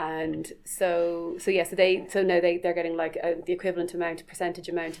 And so now they're getting like the equivalent percentage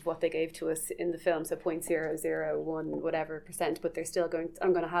amount of what they gave to us in the film, so 0.001 whatever percent, but they're still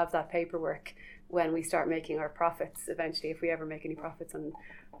I'm going to have that paperwork when we start making our profits eventually, if we ever make any profits on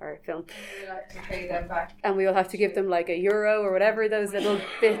our film. We'll have to pay them back. And we'll have to give them like €1 or whatever those little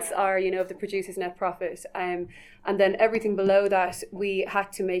bits are, you know, of the producer's net profit. And then everything below that, we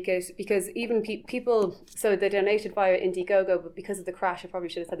had to make it, because even people, so they donated via Indiegogo, but because of the crash, I probably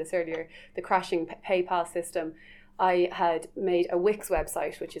should have said this earlier, the crashing PayPal system, I had made a Wix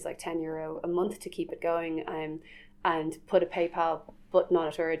website, which is like €10 a month to keep it going, and put a PayPal button on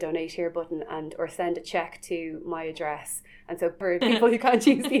it, or a donate here button, or send a check to my address. And so for people who can't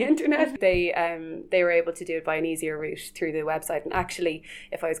use the internet, they were able to do it by an easier route through the website. And actually,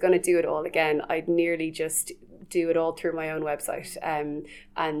 if I was going to do it all again, I'd nearly just do it all through my own website, and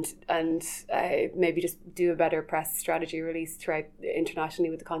maybe just do a better press strategy release throughout internationally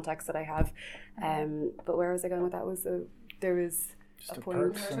with the contacts that I have. But where was I going with that? there was Just a the point.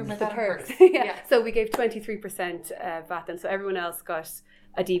 perks Talking and- about The that perks. first. Yeah. So we gave 23% VAT then. So everyone else got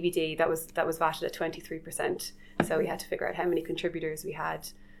a DVD that was vatted at 23%. So we had to figure out how many contributors we had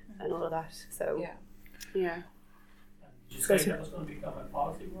and all of that. So Yeah. yeah. Did you say that was going to become a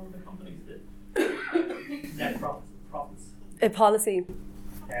policy for one of the companies that net profits? A policy.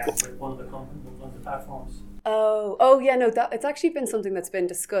 With one of the companies, one of the platforms. Oh yeah, no, that it's actually been something that's been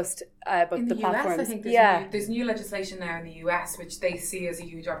discussed about In the the platforms. US, I think there's new legislation now in the US which they see as a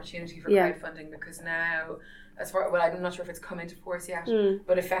huge opportunity for Yeah. crowdfunding, because now, I'm not sure if it's come into force yet, Mm.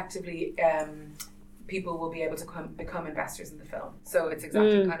 but effectively, people will be able to become investors in the film. So it's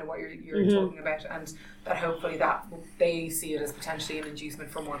exactly kind of what you're talking about, and that hopefully they see it as potentially an inducement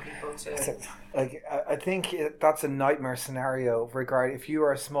for more people to. Like, I think that's a nightmare scenario regarding if you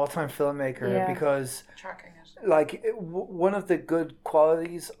are a small-time filmmaker, Yeah. because Tracking it. like one of the good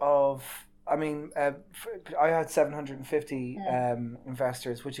qualities of, I mean, I had 750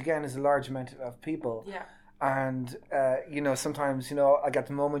 investors, which again is a large amount of people. Yeah. And, sometimes, like at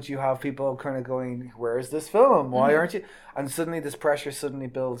the moment you have people kind of going, where is this film? Why aren't you? And suddenly this pressure suddenly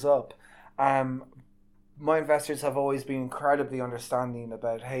builds up. My investors have always been incredibly understanding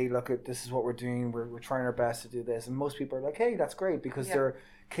about, hey, look, this is what we're doing. We're trying our best to do this. And most people are like, hey, that's great, because they're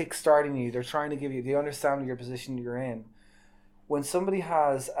kickstarting you. They're trying to give you, they understand your position you're in. When somebody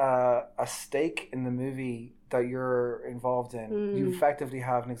has a stake in the movie that you're involved in, you effectively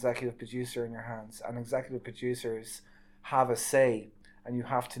have an executive producer in your hands, and executive producers have a say, and you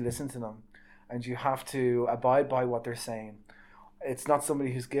have to listen to them, and you have to abide by what they're saying. It's not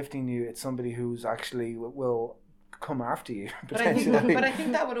somebody who's gifting you, it's somebody who's actually will come after you, But I potentially.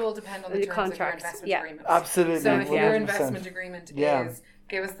 think that would all depend on the The terms contracts, of your investment yeah. agreement. Absolutely. So if your 100%. investment agreement Yeah. is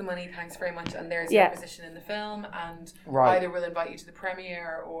give us the money, thanks very much, and there's Yeah. your position in the film, and Right. either we'll invite you to the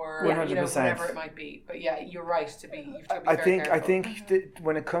premiere or 100%. whatever it might be. But yeah, you're right to be. You have to be I very think careful. that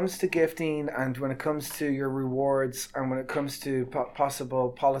when it comes to gifting, and when it comes to your rewards, and when it comes to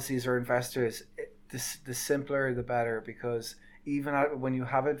possible policies or investors, the simpler the better, because even when you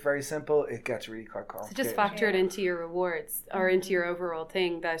have it very simple, it gets really quite So complicated. just factor it into your rewards or into your overall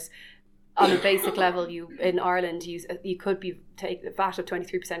thing that on a basic level, in Ireland, you could be take the VAT of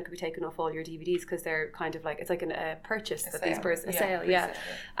 23% could be taken off all your DVDs, because they're kind of like, it's like a purchase that these persons, a sale, yeah.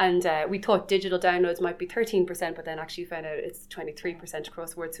 And we thought digital downloads might be 13%, but then actually found out it's 23% across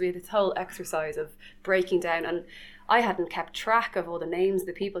the board. So we had this whole exercise of breaking down, and I hadn't kept track of all the names of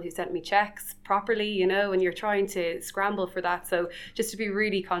the people who sent me checks properly, and you're trying to scramble for that. So just to be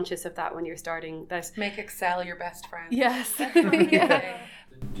really conscious of that when you're starting that. Make Excel your best friend. Yes. Yeah.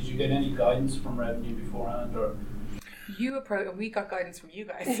 Did you get any guidance from revenue beforehand, or? We got guidance from you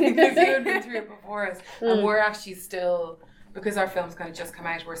guys because you had been through it before us, and we're actually still, because our film's kind of just come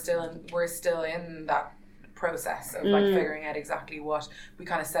out, we're still in that process of like figuring out exactly what we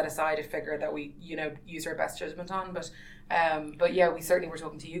kind of set aside a figure that we use our best judgment on, but yeah, we certainly were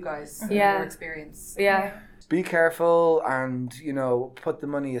talking to you guys and your experience. Yeah. Be careful, and put the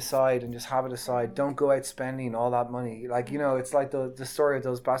money aside and just have it aside. Don't go out spending all that money. Like, it's like the story of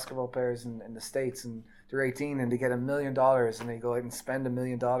those basketball players in the States, and they're 18 and they get $1 million, and they go out and spend $1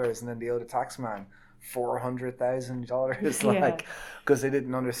 million, and then they owe the tax man $400,000 like, because they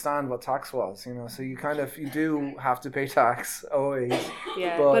didn't understand what tax was, so you do have to pay tax always.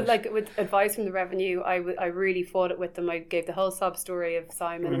 Yeah, but like with advice from the revenue, I really fought it with them. I gave the whole sob story of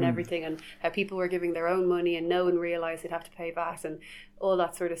Simon and everything, and how people were giving their own money and no one realised they'd have to pay VAT and all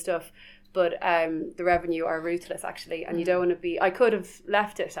that sort of stuff. But the revenue are ruthless, actually, and you don't want to be. I could have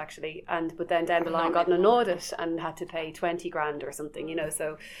left it, actually, but then down the line gotten an audit and had to pay 20 grand or something,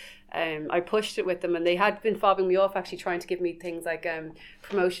 So I pushed it with them, and they had been fobbing me off, actually, trying to give me things like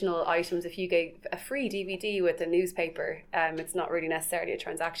promotional items. If you gave a free DVD with a newspaper, it's not really necessarily a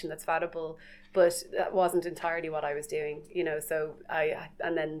transaction that's vatable. But that wasn't entirely what I was doing, So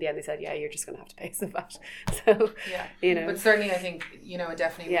and then in the end they said, yeah, you're just going to have to pay some VAT. So, yeah, But certainly I think,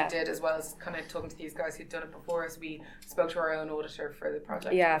 definitely we did, as well as kind of talking to these guys who'd done it before us. We spoke to our own auditor for the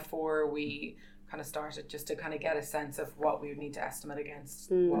project before we kind of started, just to kind of get a sense of what we would need to estimate against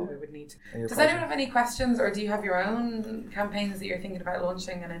what we would need. Does anyone have any questions, or do you have your own campaigns that you're thinking about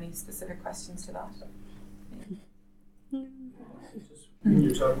launching, and any specific questions to that?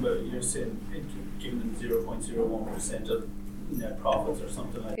 You're talking about, you're saying giving them 0.01% of net profits or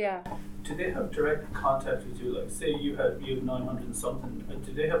something like that. Yeah. Do they have direct contact with you? Like, say you have 900 and something.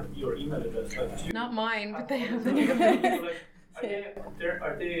 Do they have your email address? Like, do you, Not mine, but they have the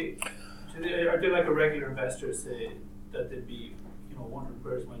Are they like a regular investor, say, that they'd be wondering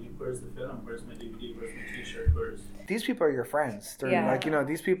where's the film, where's my DVD, where's my T-shirt, These people are your friends. They're Yeah. like,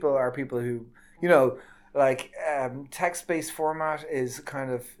 these people are people who, like text-based format is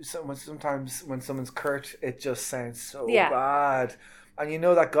kind of sometimes when someone's curt, it just sounds so bad. And you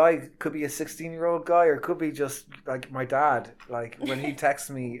know that guy could be a 16-year-old guy, or could be just like my dad. Like when he texts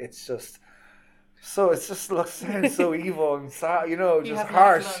me, it's just sounds so evil and sad, just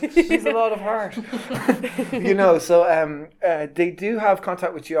harsh. He's a lot of heart. So they do have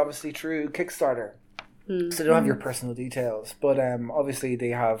contact with you obviously through Kickstarter. So they don't have your personal details, but obviously they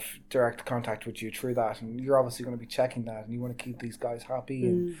have direct contact with you through that, and you're obviously going to be checking that, and you want to keep these guys happy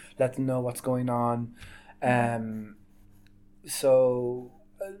and let them know what's going on. So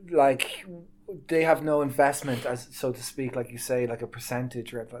like they have no investment, as so to speak, like you say, like a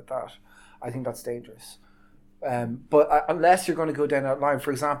percentage or anything like that. I think that's dangerous. But unless you're going to go down that line,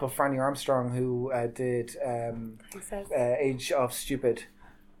 for example, Franny Armstrong, who did Age of Stupid.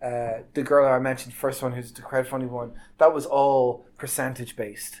 The girl I mentioned, the first one, who's the crowdfunding one, that was all percentage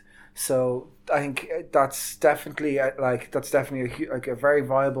based. So I think that's definitely a very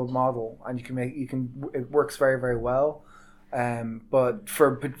viable model, and it works very, very well. But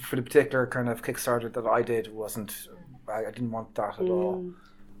for the particular kind of Kickstarter that I did, I didn't want that at all.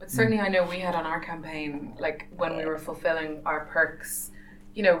 But certainly I know we had on our campaign, like when we were fulfilling our perks,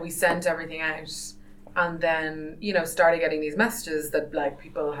 we sent everything out. And then, started getting these messages that like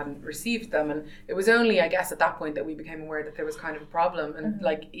people hadn't received them, and it was only, I guess, at that point that we became aware that there was kind of a problem, and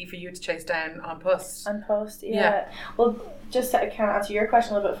like for you to chase down on post. Yeah. Well, just to kind of answer your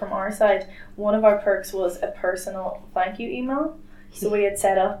question a little bit from our side, one of our perks was a personal thank you email. So we had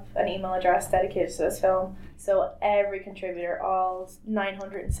set up an email address dedicated to this film. So every contributor, all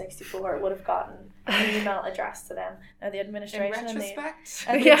 964, would have gotten an email addressed to them. Now the administration in retrospect,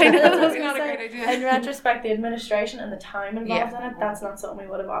 I know that's not a great idea. In retrospect, the administration and the time involved in it, that's not something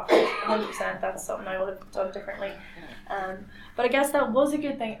we would have offered. 100%, that's something I would have done differently. But I guess that was a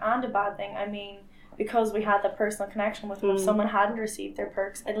good thing and a bad thing. I mean, because we had that personal connection with them, if someone hadn't received their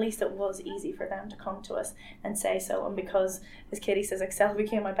perks, at least it was easy for them to come to us and say so. And because, as Katie says, Excel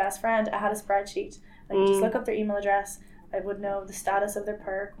became my best friend, I had a spreadsheet. I could just look up their email address. I would know the status of their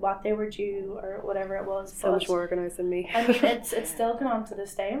perk, what they were due, or whatever it was. So much more organised than me. I mean, it's still going on to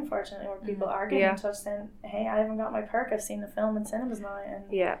this day, unfortunately, where people are getting in touch saying, hey, I haven't got my perk, I've seen the film in cinemas now.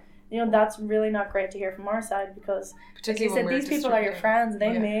 And that's really not great to hear from our side, because particularly when these people are your friends,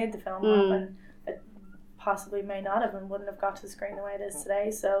 they made the film happen. It possibly may not have and wouldn't have got to the screen the way it is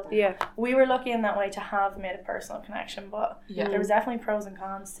today. So we were lucky in that way to have made a personal connection, but there was definitely pros and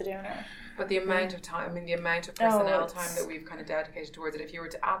cons to doing it. But the amount of time, the amount of personnel time that we've kind of dedicated towards it, if you were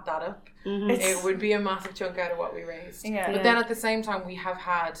to add that up, it would be a massive chunk out of what we raised. But then at the same time, we have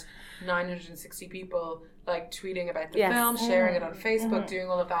had 960 people like tweeting about the film, sharing it on Facebook, doing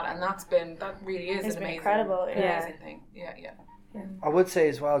all of that, and that really is an amazing thing. I would say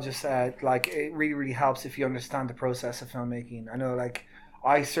as well, just like it really, really helps if you understand the process of filmmaking. I know, like,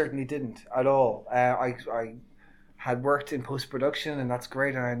 I certainly didn't at all. I had worked in post-production, and that's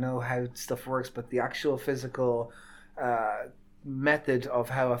great, and I know how stuff works, but the actual physical method of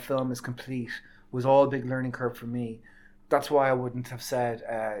how a film is complete was all a big learning curve for me. That's why I wouldn't have said,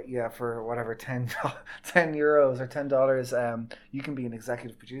 for whatever, €10 or $10, you can be an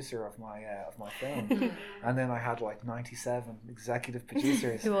executive producer of my film. And then I had like 97 executive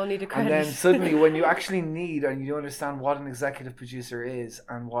producers. Who all need a credit. And then suddenly, when you actually need and you understand what an executive producer is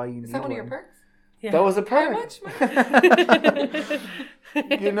and why you need one. Is that one of your perks? Yeah. That was a perk.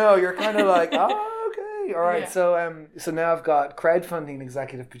 You're kind of like, okay, all right. Yeah. So now I've got crowdfunding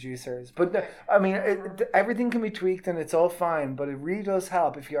executive producers, but I mean, everything can be tweaked and it's all fine, but it really does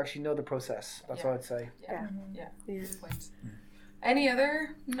help if you actually know the process. That's what I'd say. Yeah. Good point. Any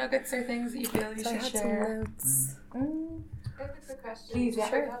other nuggets or things that you feel you should share? I have a quick question. Please,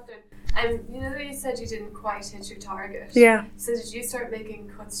 sure. You know that you said you didn't quite hit your target. Yeah. So did you start making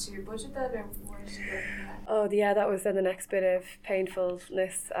cuts to your budget then, or where did you go from that? Oh yeah, that was then the next bit of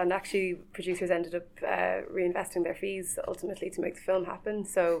painfulness, and actually producers ended up reinvesting their fees ultimately to make the film happen.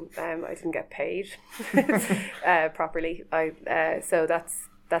 So I didn't get paid properly. So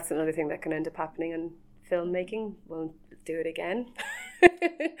that's another thing that can end up happening in filmmaking. Won't do it again.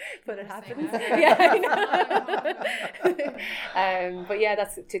 But it happens. But yeah,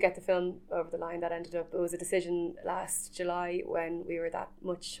 that's to get the film over the line. That ended up, it was a decision last July when we were that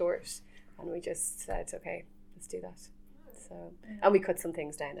much short, and we just said, okay, let's do that. So, and we cut some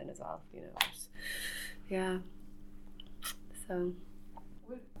things down then as well, So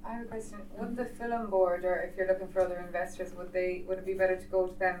I have a question. Would the film board, or if you're looking for other investors, would it be better to go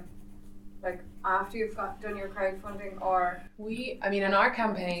to them like after you've done your crowdfunding, or in our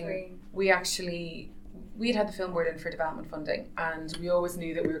campaign we we'd had the film board in for development funding, and we always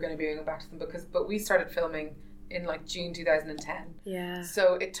knew that we were going to be going back to them but we started filming in like June 2010. Yeah.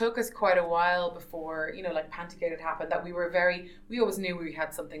 So it took us quite a while before, you know, like Pantigate had happened, that we always knew we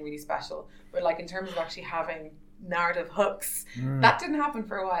had something really special. But like in terms of actually having narrative hooks, that didn't happen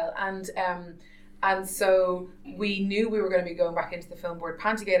for a while. And so we knew we were going to be going back into the film board.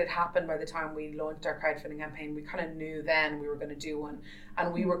 Pantigate had happened by the time we launched our crowdfunding campaign. We kind of knew then we were going to do one.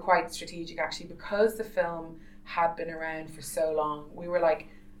 And we were quite strategic actually, because the film had been around for so long. We were like,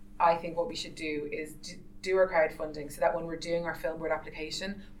 I think what we should do is do our crowdfunding so that when we're doing our film board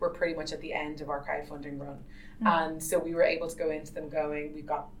application, we're pretty much at the end of our crowdfunding run. And so we were able to go into them going, we've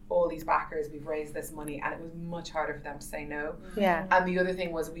got all these backers, we've raised this money, and it was much harder for them to say no. Yeah. And the other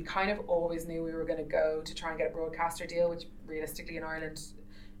thing was, we kind of always knew we were going to go to try and get a broadcaster deal, which realistically in Ireland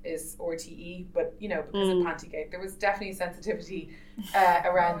is RTE, but you know, because of Pantigate, there was definitely sensitivity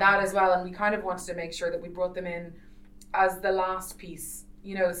around that as well, and we kind of wanted to make sure that we brought them in as the last piece,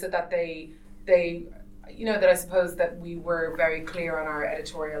 you know, so that they you know, that I suppose that we were very clear on our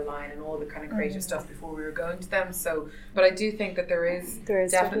editorial line and all the kind of creative stuff before we were going to them. So, but I do think that there is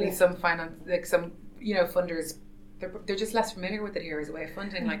definitely some finance, like some, you know, funders, they're just less familiar with it here as a way of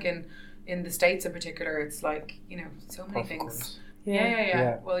funding. Like in the States in particular, it's like, you know, so many things.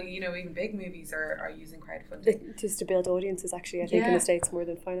 Yeah. Well, you know, even big movies are using crowdfunding. Just to build audiences, actually, I think in the States more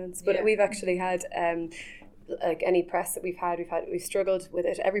than finance. But we've actually had like any press that we've struggled with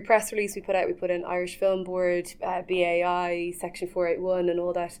it. Every press release we put out, we put in Irish Film Board, BAI, Section 481 and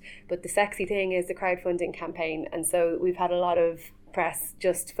all that. But the sexy thing is the crowdfunding campaign. And so we've had a lot of press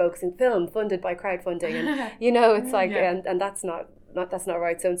just focusing film funded by crowdfunding. And, you know, it's like, and that's not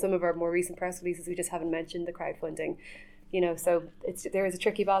right. So in some of our more recent press releases, we just haven't mentioned the crowdfunding, you know, so there is a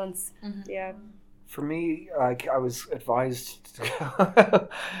tricky balance. Yeah. For me, like, I was advised to go,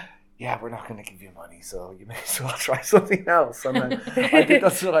 yeah, we're not going to give you money, so you may as well try something else. And then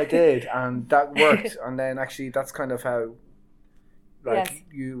that's what I did, and that worked. And then actually, that's kind of how,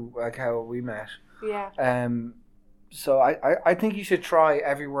 how we met. Yeah. So I think you should try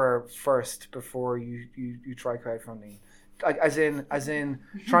everywhere first before you try crowdfunding. Like, as in,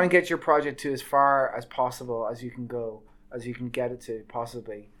 try and get your project to as far as possible as you can go, as you can get it to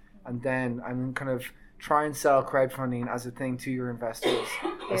possibly, and then kind of try and sell crowdfunding as a thing to your investors,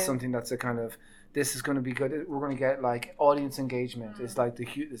 as something that's a kind of, this is going to be good. We're going to get like audience engagement. It's like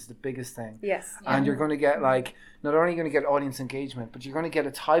it's the biggest thing. Yes. And you're going to get like, not only going to get audience engagement, but you're going to get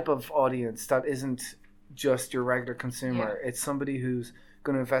a type of audience that isn't just your regular consumer. It's somebody who's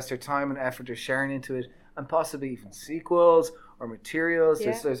going to invest their time and effort or sharing into it, and possibly even sequels or materials.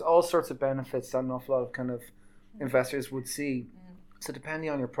 There's all sorts of benefits that an awful lot of kind of investors would see. So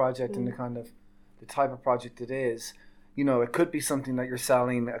depending on your project and the kind of the type of project it is, you know, it could be something that you're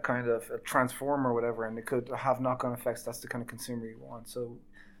selling a kind of a transformer or whatever, and it could have knock-on effects. That's the kind of consumer you want. So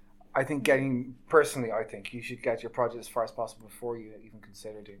I think I think you should get your project as far as possible before you even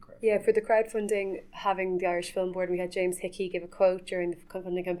consider doing crowdfunding. Yeah, for the crowdfunding, having the Irish Film Board, we had James Hickey give a quote during the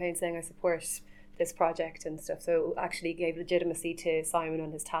funding campaign saying, I support this project and stuff. So actually gave legitimacy to Simon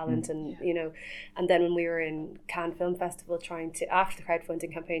and his talent and, you know, and then when we were in Cannes Film Festival after the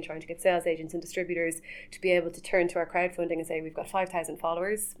crowdfunding campaign, trying to get sales agents and distributors to be able to turn to our crowdfunding and say, we've got 5,000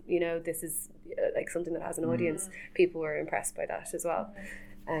 followers, you know, this is like something that has an audience. People were impressed by that as well.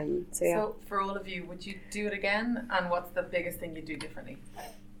 So for all of you, would you do it again? And what's the biggest thing you'd do differently?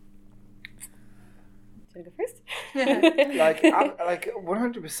 Do you want to go first? like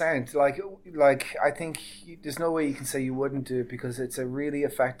 100%. Like I think there's no way you can say you wouldn't do it, because it's a really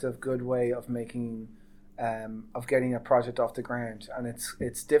effective, good way of making, of getting a project off the ground, and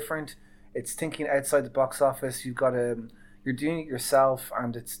it's different. It's thinking outside the box office. You're doing it yourself,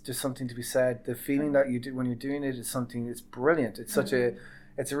 and it's just something to be said. The feeling that you do when you're doing it is something. It's brilliant. It's such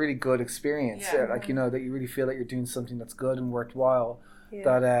it's a really good experience. Like, you know, that you really feel that you're doing something that's good and worthwhile.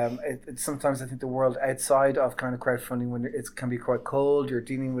 That it's sometimes I think the world outside of kind of crowdfunding, when it can be quite cold, you're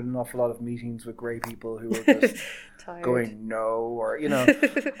dealing with an awful lot of meetings with grey people who are just going no, or, you know,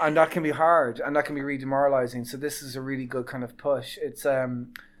 and that can be hard and that can be really demoralizing. So this is a really good kind of push. It's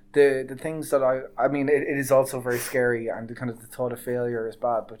the things that I mean it is also very scary, and the kind of the thought of failure is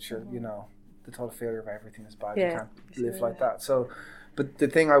bad, but you know, the thought of failure of everything is bad. You can't live like that. So, but the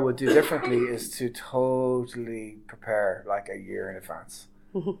thing I would do differently is to totally prepare like a year in advance.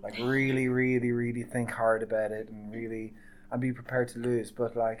 Like really, really, really think hard about it and be prepared to lose.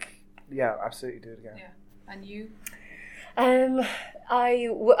 But like, yeah, absolutely do it again. Yeah. And you?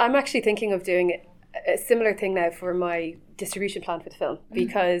 I'm actually thinking of doing a similar thing now for my distribution plan for the film,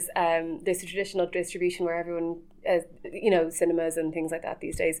 because there's a traditional distribution where everyone cinemas and things like that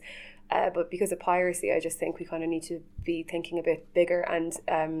these days. But because of piracy, I just think we kind of need to be thinking a bit bigger. And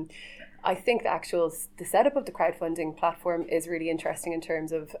I think the setup of the crowdfunding platform is really interesting in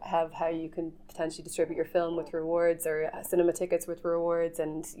terms of how you can potentially distribute your film with rewards, or cinema tickets with rewards,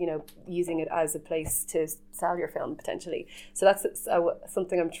 and using it as a place to sell your film potentially. So that's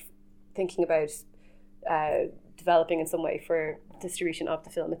something I'm thinking about developing in some way for distribution of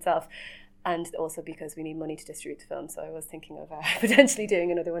the film itself. And also because we need money to distribute the film, so I was thinking of potentially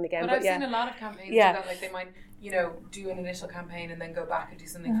doing another one again. But I've seen a lot of campaigns do that. Like they might, do an initial campaign and then go back and do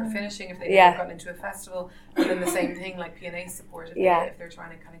something for finishing if they've gotten into a festival. And then the same thing, like P&A support if they're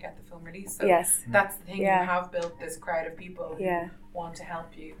trying to kind of get the film released. So that's the thing. You have built this crowd of people who want to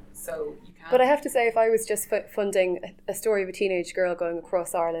help you, so you can. But I have to say, if I was just funding a story of a teenage girl going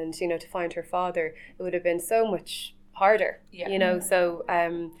across Ireland, to find her father, it would have been so much harder.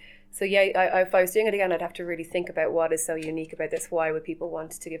 So if I was doing it again, I'd have to really think about what is so unique about this. Why would people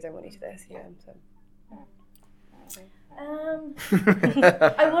want to give their money to this?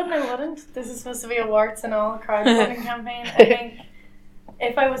 I wouldn't. This is supposed to be a warts and all crowdfunding campaign. I think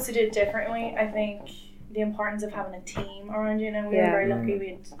if I was to do it differently, I think the importance of having a team around you. And we were very lucky. We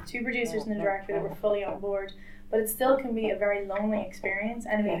had 2 producers and a director that were fully on board. But it still can be a very lonely experience.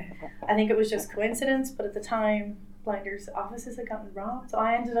 Anyway, I think it was just coincidence, but at the time, Blinders offices had gotten robbed, so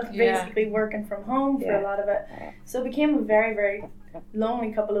I ended up basically working from home for a lot of it. So it became a very, very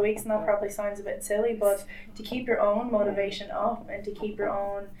lonely couple of weeks, and that probably sounds a bit silly, but to keep your own motivation up and to keep your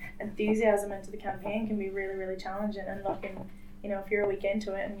own enthusiasm into the campaign can be really, really challenging. And looking, if you're a week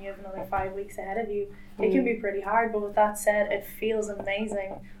into it and you have another 5 weeks ahead of you, it can be pretty hard. But with that said, it feels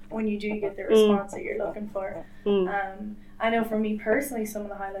amazing when you do get the response that you're looking for. I know for me personally, some of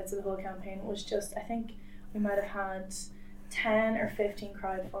the highlights of the whole campaign was just, I think we might have had 10 or 15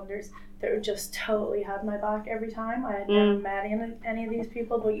 crowdfunders that would just totally had my back every time. I had never met any of these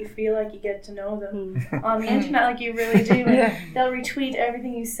people, but you feel like you get to know them on the internet, like you really do. And they'll retweet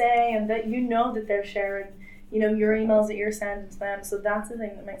everything you say, and that that they're sharing, your emails that you're sending to them. So that's the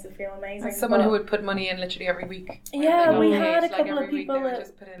thing that makes it feel amazing. Like someone who would put money in literally every week. Yeah, we had a couple of people that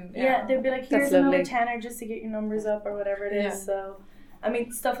just put in. They'd be like, here's another tenner just to get your numbers up or whatever it is. So. I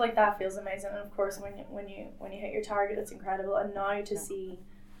mean, stuff like that feels amazing, and of course, when you hit your target, it's incredible. And now to see,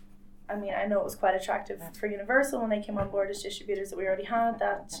 I know it was quite attractive for Universal when they came on board as distributors that we already had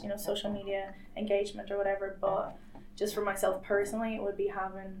that social media engagement or whatever. But just for myself personally, it would be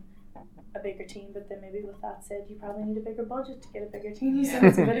having a bigger team. But then maybe with that said, you probably need a bigger budget to get a bigger team. So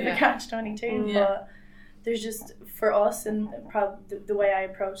it's a bit of a catch-22. But there's just for us and probably the way I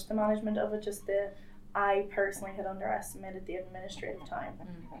approached the management of it, I personally had underestimated the administrative time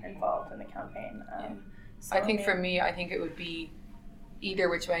involved in the campaign. I think for me, it would be either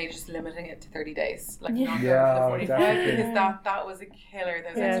which way, just limiting it to 30 days, not going for the 45, because that was a killer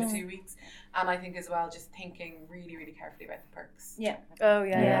those extra 2 weeks. And I think as well, just thinking really, really carefully about the perks. Yeah. Oh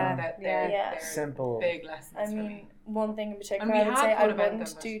yeah. That they're simple, big lessons. For me. One thing in particular, I would say I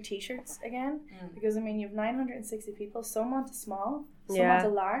wouldn't do T-shirts again because you have 960 people. Some want a small, some want a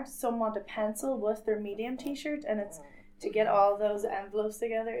large, some want a pencil with their medium T-shirt, and it's to get all those envelopes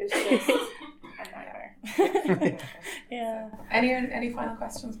together is just a nightmare. Any final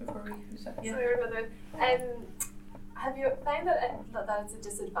questions before we finish up? Have you found that it's a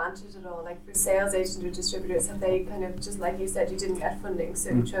disadvantage at all? Like for sales agents or distributors, have they kind of, just like you said, you didn't get funding,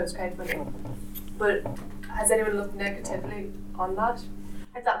 so you chose crowdfunding. But has anyone looked negatively on that?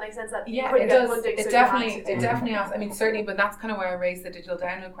 If that makes sense, that it does. It definitely has. Certainly, but that's kind of where I raised the digital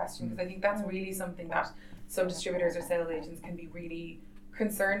download question, because I think that's really something that some distributors or sales agents can be really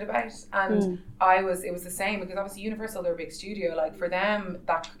concerned about. And it was the same, because obviously Universal, they're a big studio. Like for them,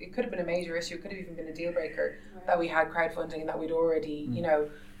 that it could have been a major issue. It could have even been a deal breaker that we had crowdfunding and that we'd already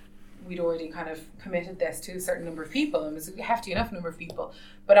kind of committed this to a certain number of people, and it was a hefty enough number of people.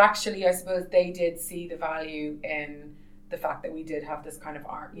 But actually, I suppose they did see the value in the fact that we did have this kind of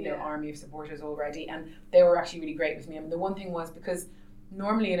army of supporters already, and they were actually really great with me. The one thing was, because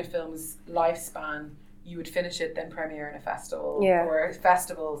normally in a film's lifespan, you would finish it, then premiere in a festival or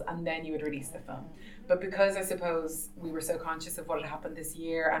festivals, and then you would release the film. But because I suppose we were so conscious of what had happened this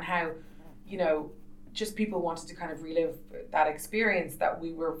year and how, just people wanted to kind of relive that experience, that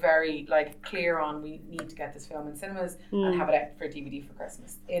we were very clear on, we need to get this film in cinemas and have it out for DVD for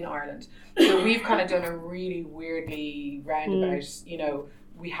Christmas in Ireland. So we've kind of done a really weirdly roundabout,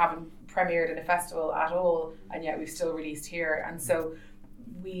 we haven't premiered in a festival at all, and yet we've still released here. And so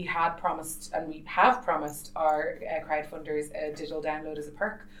we had promised, and we have promised our crowdfunders a digital download as a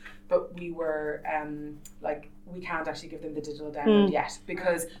perk. but we were we can't actually give them the digital download yet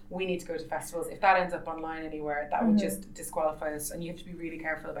because we need to go to festivals. If that ends up online anywhere, that would just disqualify us, and you have to be really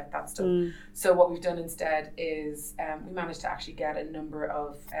careful about that stuff. So what we've done instead is we managed to actually get a number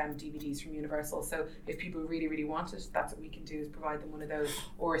of DVDs from Universal. So if people really, really want it, that's what we can do, is provide them one of those,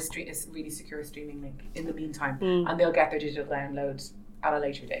 or a really secure streaming link in the meantime, and they'll get their digital downloads at a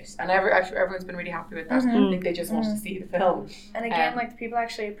later date. And everyone's been really happy with that. I think they just wanted to see the film. And again, like, the people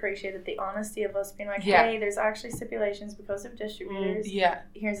actually appreciated the honesty of us being like, hey, there's actually stipulations because of distributors.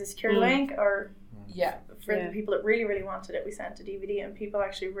 Here's a secure link, or for the people that really, really wanted it, we sent a DVD, and people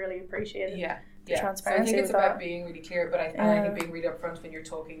actually really appreciated the transparency. So I think it's with about that. being really clear, but I think being really upfront when you're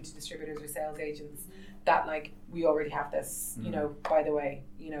talking to distributors or sales agents, that like, we already have this, you know, by the way,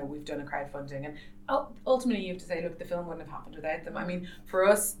 you know, we've done a crowdfunding, and ultimately you have to say, look, the film wouldn't have happened without them. I mean, for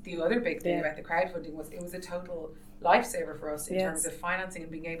us, the other big thing about the crowdfunding was it was a total lifesaver for us in terms of financing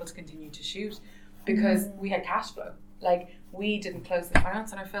and being able to continue to shoot, because we had cash flow. Like, we didn't close the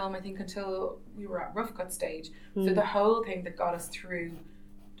finance on our film, I think, until we were at rough cut stage. So the whole thing that got us through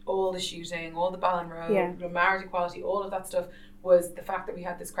all the shooting, all the Ballon Road, the marriage equality, all of that stuff, was the fact that we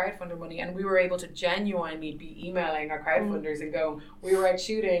had this crowdfunder money, and we were able to genuinely be emailing our crowdfunders and go, we were out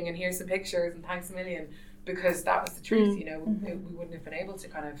shooting and here's some pictures and thanks a million, because that was the truth. You know, we wouldn't have been able to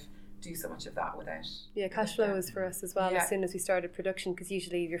kind of do so much of that without. Cash flow was for us as well as soon as we started production, because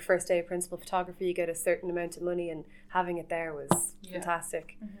usually your first day of principal photography you get a certain amount of money, and having it there was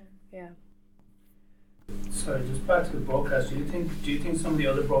fantastic. Sorry, just back to the broadcast. Do you think some of the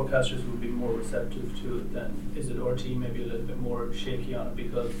other broadcasters would be more receptive to it than, is it RT maybe a little bit more shaky on it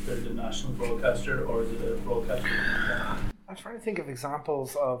because they're the national broadcaster, or is it a broadcaster? I'm trying to think of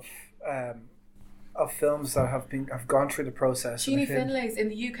examples of films that have gone through the process. Jeannie Finlay's in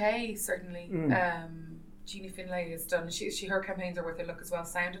the UK, certainly. Jeannie Finlay has done, her campaigns are worth a look as well.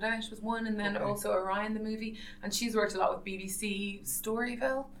 Sounded Out was one, and then also Orion the movie, and she's worked a lot with BBC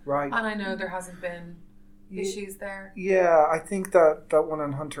Storyville, and I know there hasn't been issues there. I think that one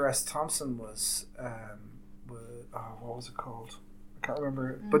on Hunter S. Thompson was what was it called? I can't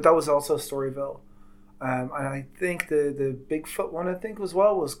remember, but that was also Storyville, and I think the Bigfoot one, I think, as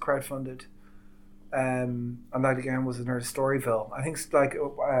well, was crowdfunded. And that again was another Storyville. I think like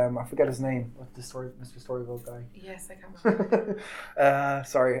I forget his name. What's the story, Mr. Storyville guy? Yes, I can't remember.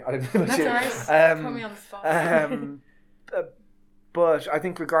 Sorry, I didn't know. That's alright. Put me on the spot. But I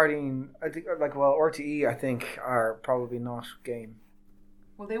think RTE, I think, are probably not game.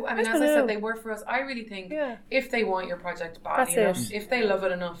 Well, as I said, they were for us. I really think if they want your project badly enough, if they love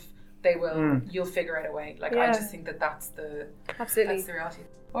it enough, they will. You'll figure out a way. Like, I just think that's the reality.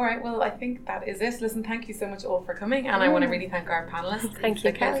 All right, well, I think that is it. Listen, thank you so much all for coming, and I want to really thank our panellists. Thank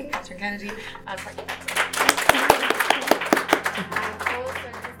you, Kelly. Catherine Kennedy, and Frankie.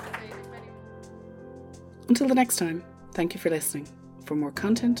 Until the next time, thank you for listening. For more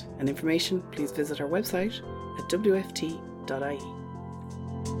content and information, please visit our website at wft.ie.